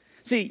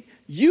 See,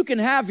 you can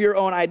have your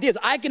own ideas.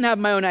 I can have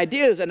my own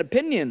ideas and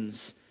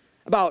opinions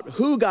about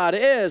who God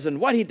is and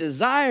what he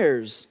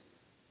desires.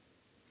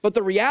 But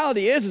the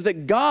reality is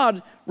that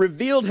God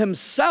revealed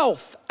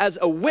himself as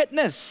a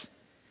witness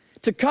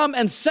to come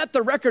and set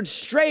the record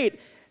straight,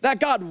 that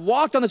God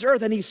walked on this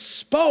earth and he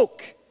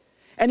spoke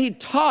and he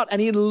taught and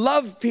he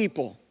loved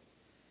people.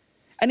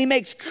 And he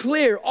makes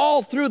clear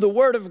all through the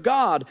word of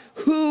God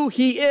who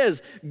he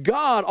is.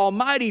 God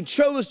Almighty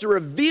chose to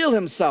reveal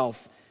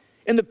himself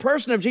in the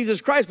person of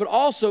Jesus Christ, but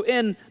also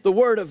in the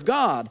word of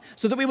God,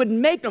 so that we would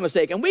make no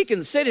mistake. And we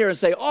can sit here and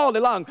say all day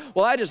long,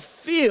 well, I just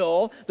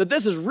feel that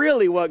this is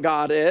really what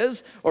God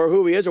is, or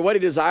who he is, or what he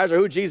desires, or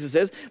who Jesus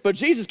is. But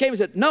Jesus came and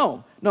said,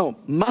 no,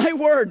 my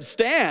word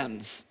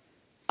stands.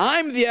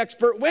 I'm the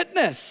expert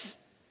witness.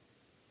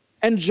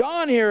 And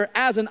John here,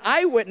 as an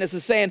eyewitness,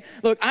 is saying,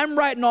 look, I'm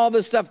writing all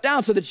this stuff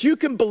down so that you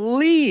can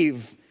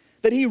believe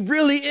that he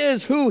really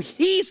is who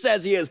he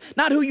says he is.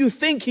 Not who you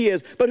think he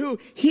is, but who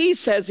he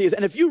says he is.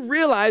 And if you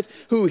realize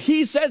who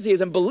he says he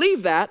is and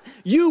believe that,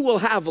 you will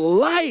have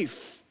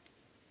life.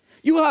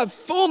 You will have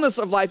fullness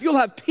of life. You'll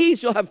have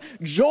peace. You'll have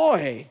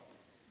joy.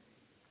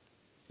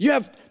 You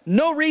have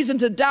no reason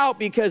to doubt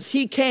because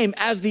he came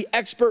as the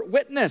expert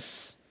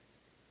witness.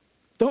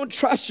 Don't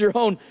trust your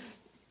own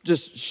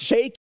just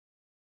shaky.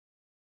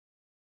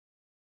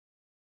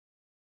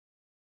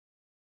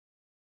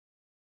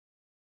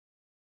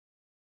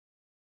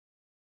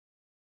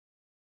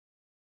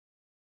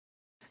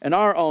 And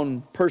our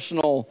own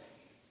personal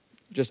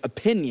just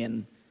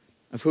opinion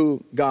of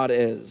who God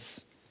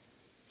is.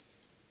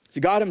 See,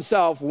 God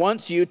himself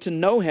wants you to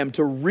know him,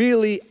 to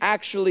really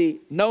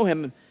actually know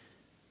him,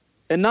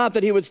 and not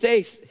that he would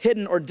stay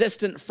hidden or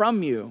distant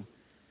from you,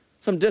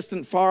 some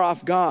distant,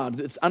 far-off God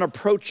that's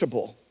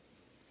unapproachable.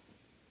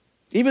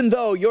 Even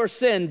though your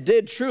sin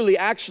did truly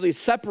actually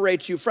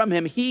separate you from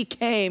him, he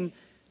came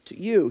to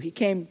you. He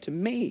came to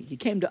me. He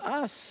came to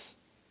us.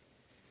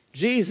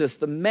 Jesus,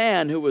 the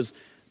man who was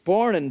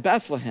born in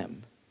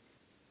Bethlehem,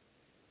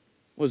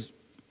 was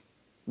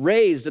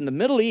raised in the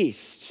Middle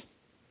East.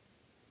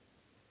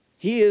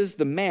 He is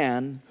the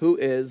man who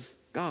is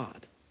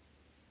God.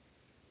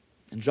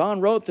 And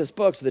John wrote this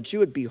book so that you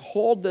would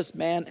behold this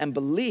man and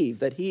believe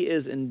that he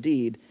is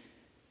indeed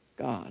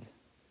God.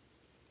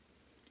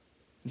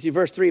 You see,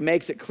 verse 3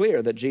 makes it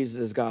clear that Jesus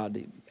is God.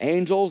 The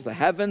angels, the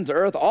heavens, the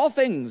earth, all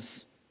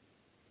things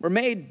were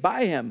made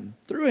by him,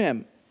 through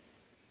him.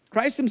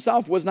 Christ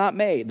himself was not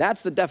made.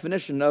 That's the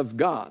definition of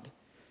God.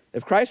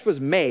 If Christ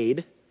was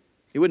made,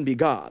 he wouldn't be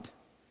God.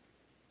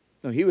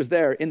 No, he was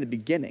there in the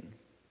beginning.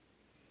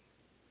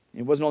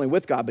 He wasn't only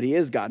with God, but he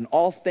is God. And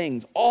all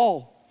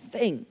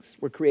things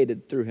were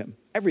created through him.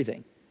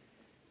 Everything.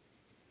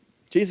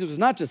 Jesus was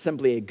not just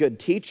simply a good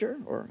teacher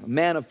or a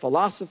man of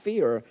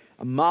philosophy or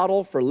a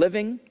model for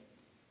living.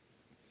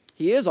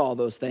 He is all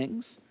those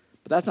things,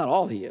 but that's not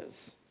all he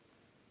is.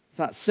 It's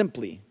not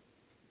simply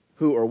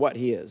who or what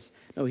he is.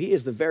 No, he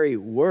is the very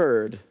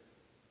Word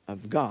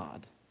of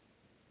God.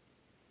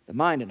 The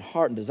mind and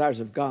heart and desires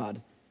of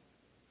God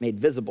made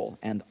visible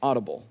and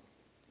audible.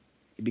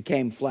 He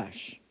became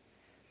flesh.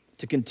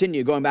 To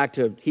continue, going back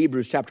to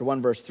Hebrews chapter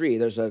 1, verse 3,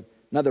 there's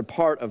another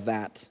part of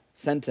that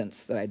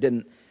sentence that I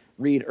didn't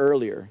read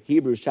earlier.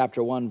 Hebrews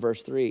chapter 1,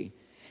 verse 3.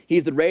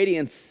 He's the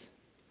radiance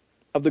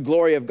of the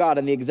glory of God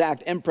and the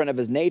exact imprint of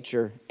his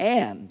nature,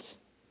 and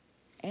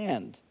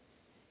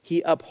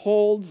he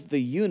upholds the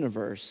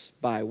universe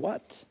by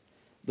what?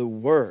 The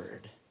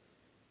word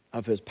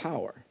of his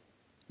power.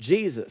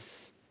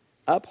 Jesus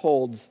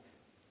upholds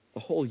the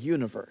whole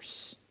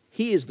universe.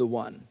 He is the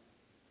one.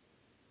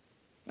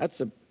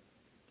 That's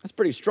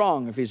pretty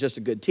strong if he's just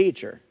a good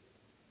teacher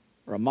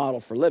or a model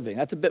for living.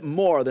 That's a bit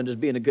more than just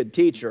being a good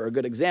teacher or a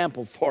good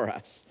example for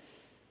us.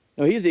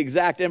 No, he's the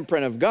exact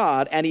imprint of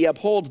God, and he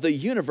upholds the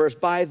universe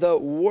by the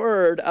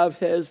word of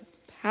his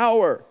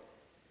power.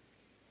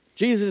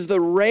 Jesus is the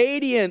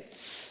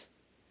radiance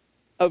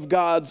of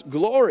God's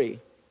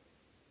glory,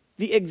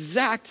 the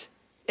exact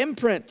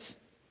imprint.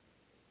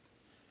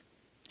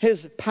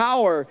 His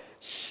power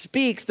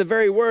speaks the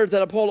very words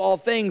that uphold all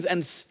things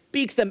and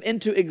speaks them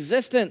into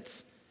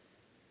existence.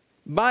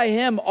 By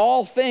him,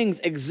 all things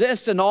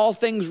exist and all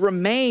things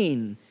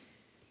remain.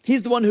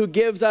 He's the one who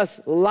gives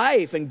us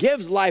life and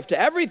gives life to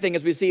everything,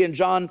 as we see in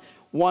John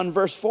 1,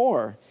 verse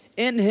 4.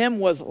 In him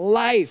was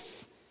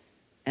life,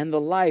 and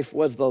the life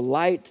was the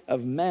light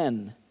of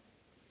men.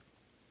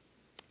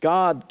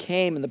 God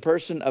came in the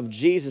person of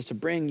Jesus to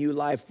bring you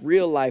life,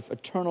 real life,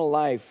 eternal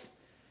life.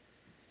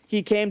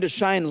 He came to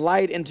shine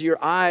light into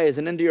your eyes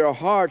and into your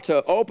heart,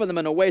 to open them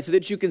in a way so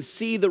that you can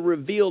see the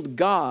revealed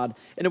God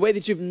in a way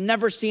that you've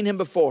never seen him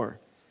before.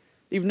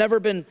 You've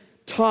never been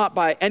taught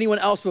by anyone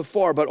else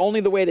before, but only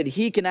the way that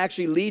he can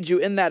actually lead you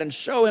in that and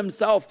show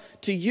himself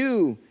to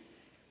you.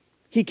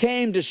 He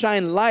came to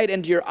shine light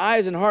into your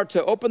eyes and heart,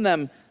 to open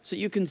them so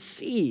you can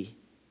see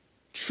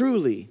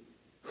truly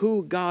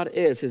who God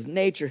is, his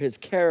nature, his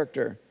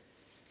character,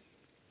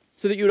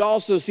 so that you'd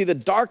also see the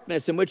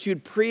darkness in which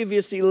you'd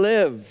previously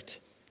lived.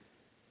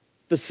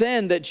 The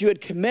sin that you had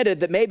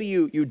committed that maybe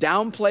you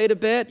downplayed a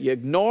bit, you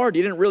ignored,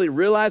 you didn't really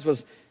realize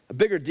was a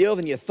bigger deal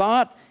than you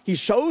thought. He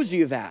shows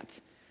you that.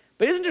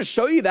 But he doesn't just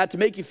show you that to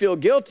make you feel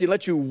guilty and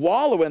let you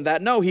wallow in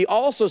that. No, he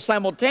also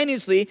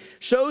simultaneously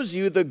shows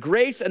you the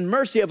grace and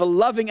mercy of a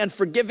loving and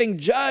forgiving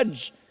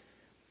judge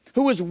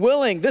who was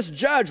willing, this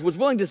judge was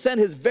willing to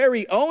send his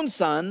very own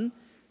son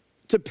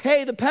to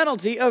pay the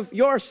penalty of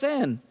your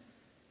sin.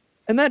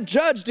 And that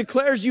judge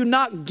declares you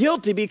not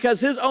guilty because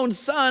his own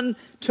son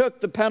took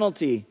the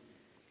penalty.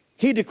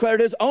 He declared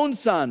his own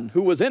son,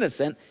 who was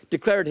innocent,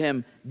 declared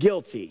him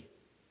guilty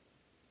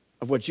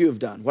of what you've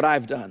done, what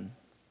I've done.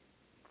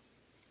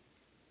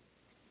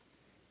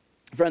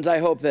 Friends, I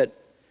hope that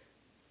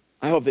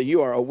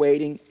you are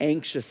awaiting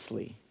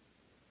anxiously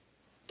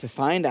to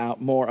find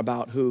out more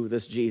about who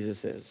this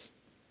Jesus is.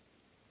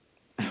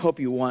 I hope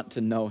you want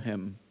to know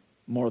him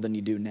more than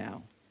you do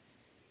now.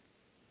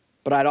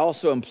 But I'd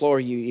also implore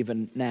you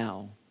even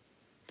now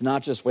to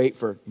not just wait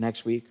for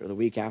next week or the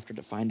week after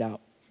to find out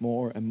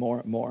more and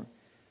more and more.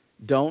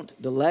 Don't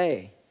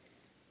delay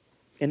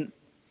in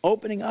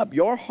opening up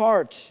your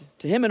heart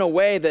to him in a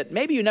way that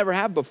maybe you never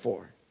have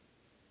before.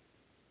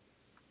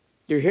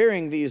 You're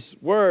hearing these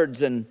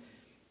words and,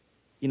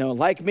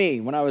 like me,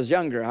 when I was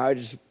younger,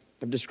 I've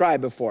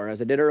described before,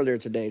 as I did earlier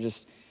today,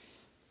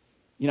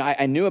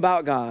 I knew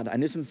about God, I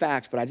knew some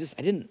facts, but I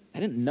didn't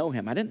know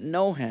him. I didn't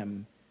know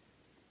him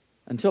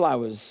until I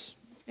was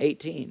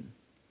 18.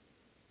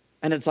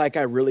 And it's like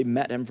I really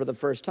met him for the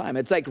first time.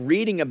 It's like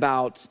reading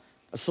about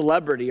a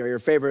celebrity or your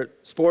favorite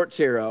sports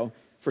hero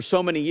for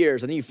so many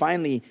years, and then you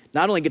finally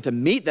not only get to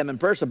meet them in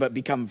person, but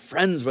become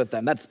friends with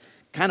them. That's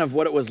kind of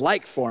what it was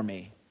like for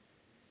me.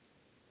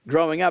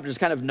 Growing up, just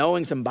kind of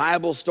knowing some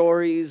Bible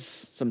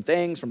stories, some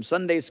things from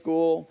Sunday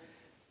school,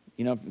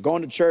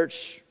 going to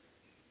church,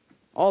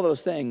 all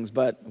those things.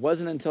 But it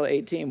wasn't until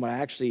 18 when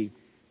I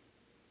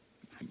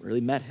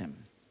really met him.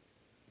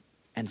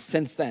 And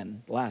since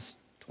then, the last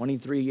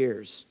 23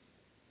 years,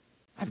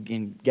 I've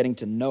been getting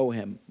to know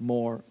him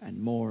more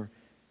and more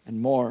and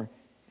more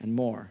and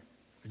more.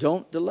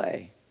 Don't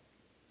delay.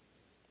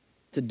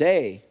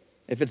 Today,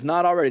 if it's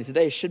not already,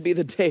 today should be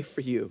the day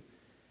for you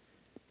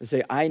to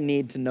say, I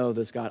need to know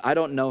this God. I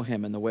don't know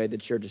him in the way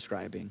that you're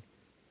describing.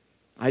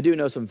 I do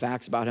know some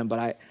facts about him,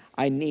 but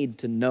I need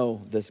to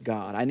know this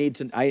God.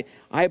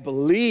 I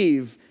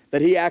believe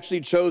that he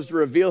actually chose to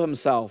reveal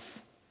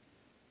himself,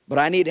 but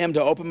I need him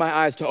to open my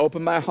eyes, to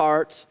open my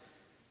heart.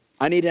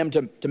 I need him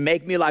to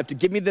make me alive, to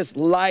give me this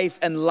life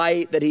and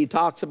light that he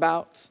talks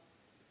about.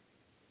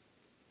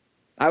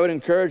 I would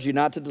encourage you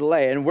not to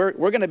delay. And we're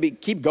going to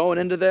keep going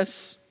into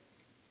this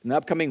in the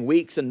upcoming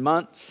weeks and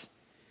months,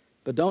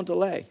 but don't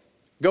delay.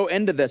 Go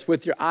into this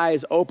with your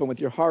eyes open, with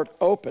your heart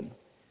open.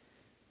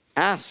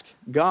 Ask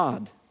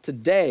God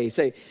today.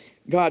 Say,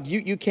 God,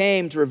 you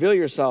came to reveal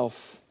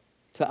yourself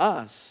to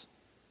us,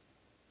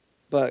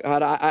 but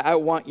God, I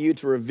want you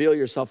to reveal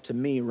yourself to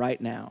me right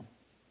now.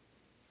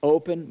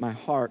 Open my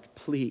heart,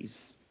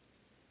 please.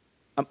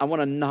 I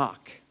want to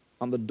knock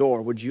on the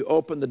door. Would you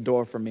open the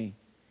door for me?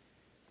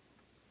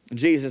 And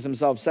Jesus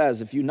himself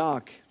says, if you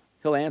knock,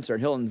 he'll answer,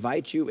 and he'll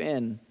invite you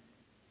in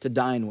to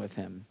dine with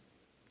him,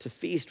 to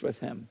feast with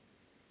him.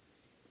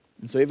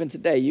 And so even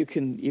today, you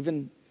can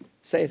even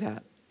say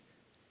that.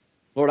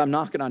 Lord, I'm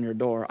knocking on your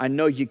door. I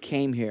know you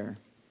came here,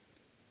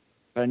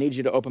 but I need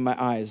you to open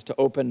my eyes, to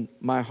open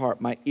my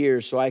heart, my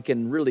ears, so I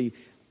can really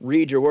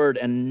read your word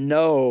and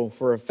know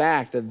for a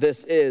fact that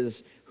this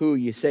is who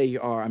you say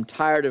you are. I'm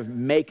tired of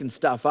making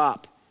stuff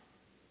up,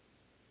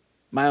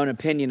 my own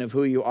opinion of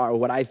who you are,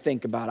 what I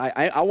think about.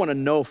 I want to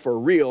know for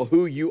real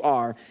who you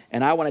are,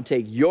 and I want to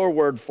take your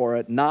word for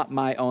it, not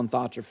my own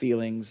thoughts or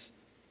feelings.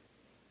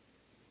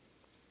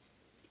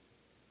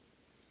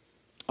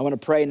 I want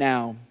to pray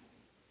now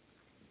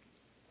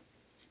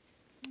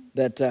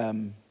that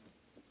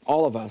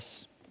all of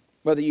us,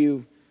 whether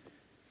you,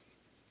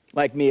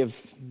 like me, have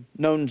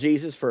known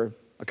Jesus for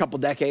a couple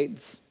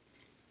decades,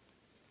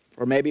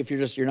 or maybe if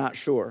you're not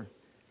sure.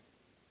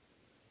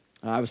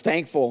 I was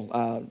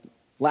thankful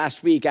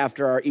last week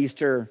after our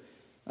Easter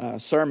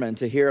sermon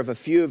to hear of a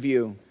few of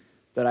you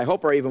that I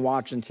hope are even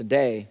watching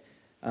today.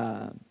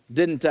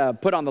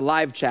 Didn't put on the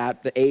live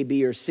chat, the A,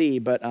 B, or C,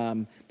 but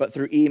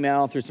through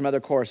email, through some other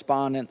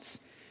correspondence.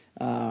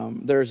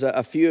 There's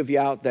a few of you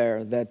out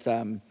there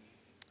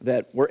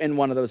that were in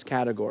one of those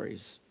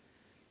categories.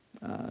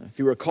 If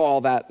you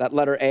recall, that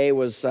letter A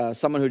was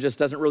someone who just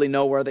doesn't really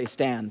know where they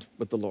stand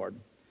with the Lord.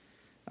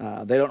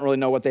 They don't really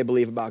know what they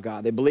believe about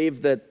God. They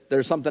believe that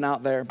there's something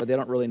out there, but they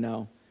don't really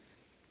know.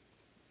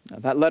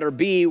 That letter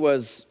B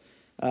was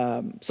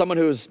someone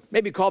who's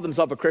maybe called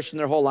themselves a Christian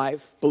their whole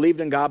life, believed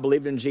in God,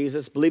 believed in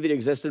Jesus, believed he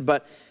existed,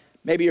 but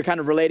maybe you're kind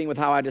of relating with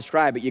how I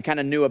describe it. You kind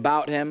of knew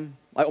about him,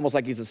 almost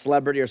like he's a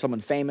celebrity or someone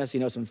famous. You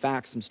know some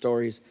facts, some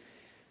stories.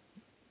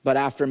 But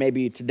after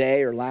maybe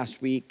today or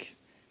last week,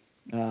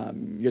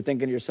 you're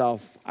thinking to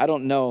yourself, I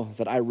don't know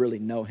that I really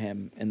know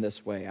him in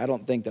this way. I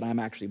don't think that I'm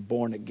actually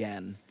born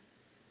again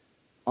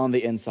on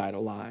the inside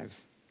alive.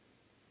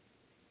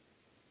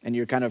 And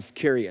you're kind of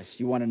curious.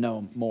 You want to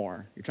know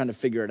more. You're trying to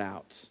figure it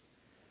out.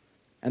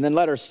 And then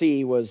letter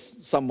C was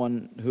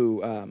someone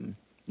who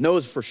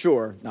knows for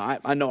sure. Now,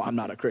 I know I'm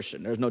not a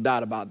Christian. There's no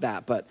doubt about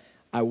that. But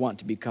I want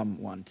to become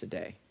one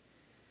today.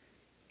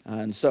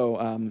 And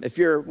so if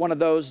you're one of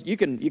those, you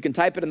can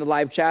type it in the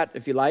live chat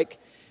if you like.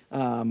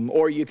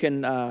 Or you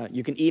can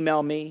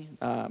email me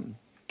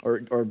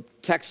or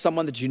text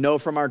someone that you know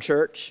from our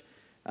church.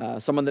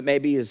 Someone that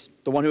maybe is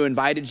the one who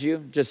invited you.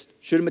 Just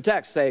shoot them a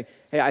text. Say,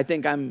 hey, I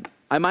think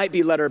I might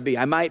be letter B.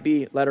 I might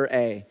be letter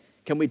A.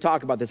 Can we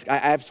talk about this? I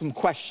have some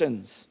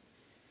questions.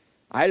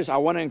 I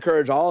want to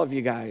encourage all of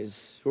you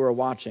guys who are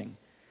watching,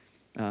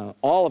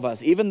 all of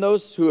us, even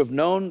those who have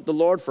known the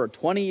Lord for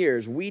 20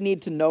 years, we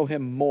need to know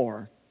him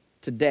more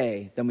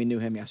today than we knew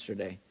him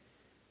yesterday.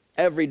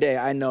 Every day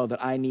I know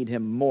that I need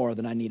him more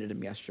than I needed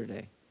him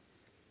yesterday.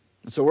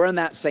 And so we're in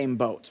that same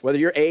boat. Whether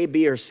you're A,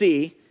 B, or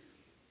C,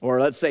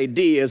 or let's say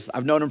D is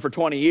I've known him for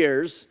 20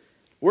 years,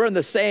 we're in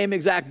the same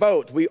exact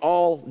boat. We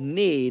all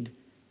need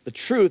the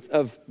truth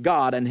of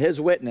God and his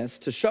witness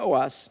to show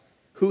us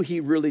who he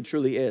really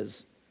truly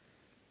is.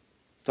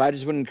 So I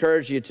just would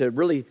encourage you to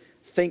really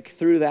think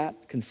through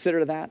that,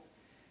 consider that.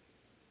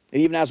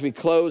 And even as we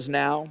close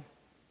now,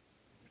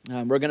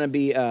 we're going to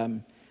be,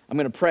 I'm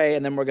going to pray,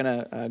 and then we're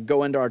going to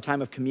go into our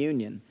time of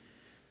communion.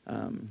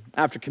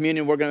 After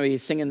communion, we're going to be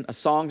singing a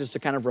song just to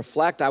kind of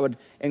reflect. I would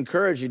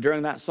encourage you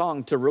during that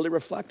song to really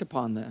reflect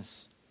upon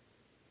this.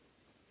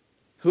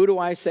 Who do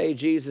I say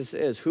Jesus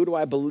is? Who do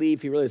I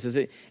believe he really is?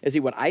 Is he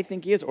what I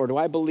think he is, or do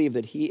I believe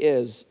that he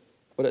is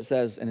what it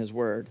says in his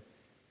word?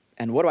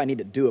 And what do I need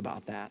to do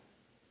about that?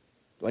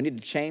 Do I need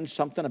to change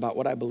something about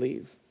what I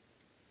believe?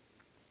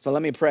 So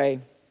let me pray,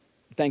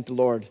 Thank the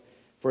Lord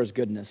for his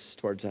goodness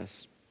towards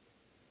us.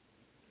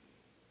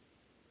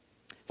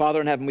 Father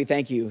in heaven, we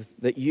thank you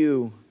that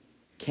you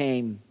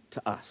came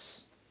to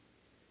us.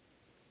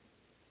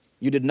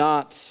 You did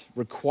not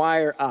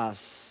require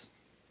us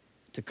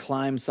to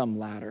climb some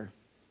ladder,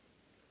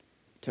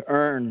 to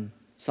earn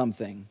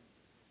something,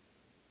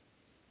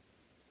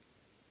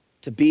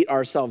 to beat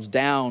ourselves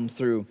down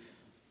through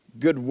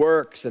good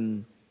works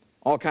and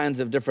all kinds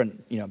of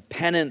different,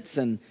 penance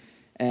and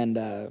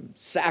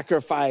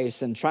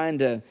sacrifice and trying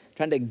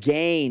to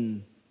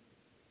gain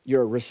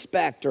your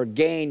respect or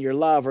gain your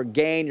love or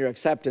gain your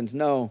acceptance.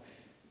 No,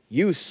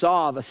 you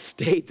saw the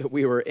state that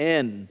we were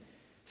in,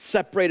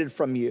 separated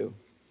from you,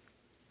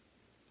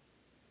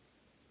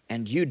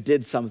 and you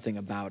did something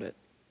about it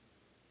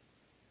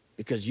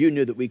because you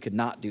knew that we could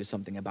not do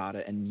something about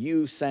it, and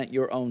you sent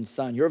your own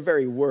son. Your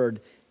very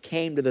word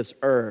came to this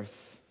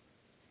earth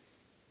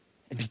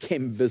and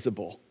became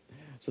visible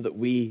so that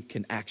we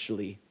can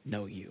actually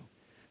know you,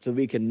 so that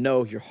we can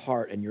know your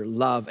heart and your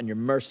love and your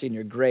mercy and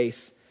your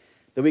grace,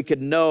 that we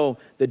could know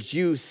that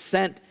you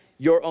sent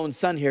your own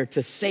son here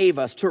to save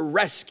us, to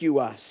rescue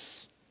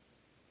us.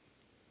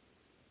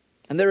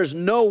 And there is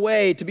no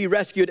way to be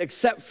rescued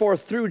except for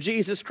through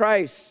Jesus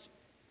Christ.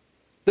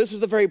 This was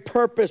the very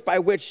purpose by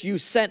which you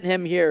sent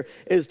him here,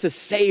 is to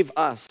save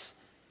us,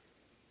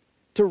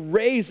 to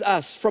raise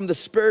us from the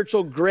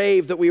spiritual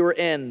grave that we were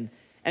in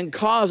and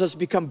cause us to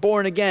become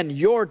born again,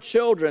 your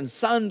children,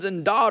 sons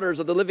and daughters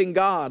of the living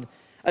God,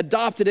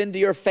 adopted into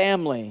your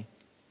family.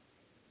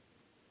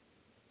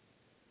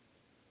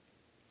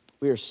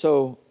 We are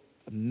so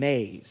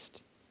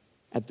amazed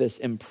at this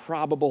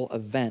improbable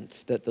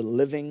event that the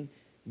living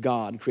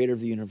God, creator of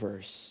the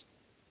universe,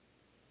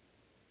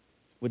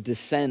 would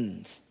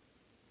descend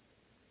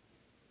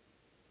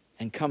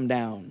and come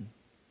down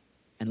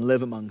and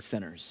live among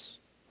sinners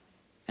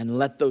and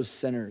let those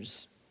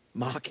sinners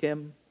mock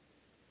him,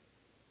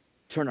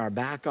 turn our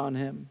back on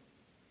him,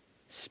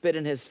 spit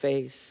in his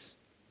face,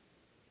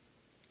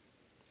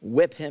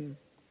 whip him,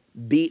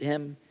 beat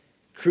him,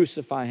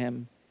 crucify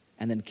him,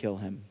 and then kill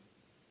him.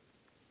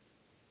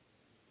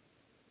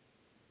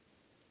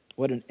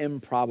 What an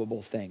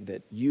improbable thing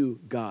that you,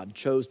 God,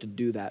 chose to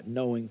do that,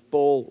 knowing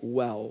full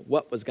well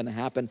what was going to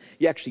happen.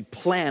 You actually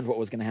planned what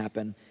was going to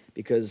happen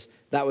because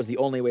that was the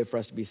only way for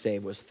us to be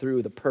saved, was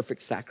through the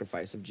perfect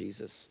sacrifice of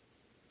Jesus.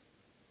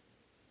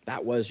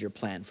 That was your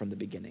plan from the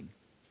beginning.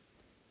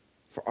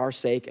 For our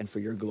sake and for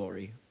your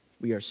glory,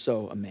 we are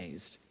so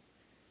amazed.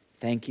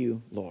 Thank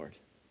you, Lord.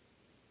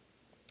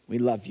 We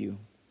love you.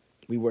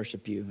 We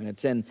worship you. And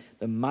it's in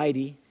the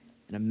mighty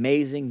an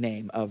amazing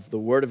name of the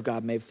Word of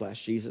God made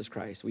flesh, Jesus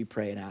Christ, we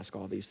pray and ask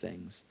all these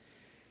things.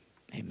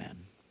 Amen.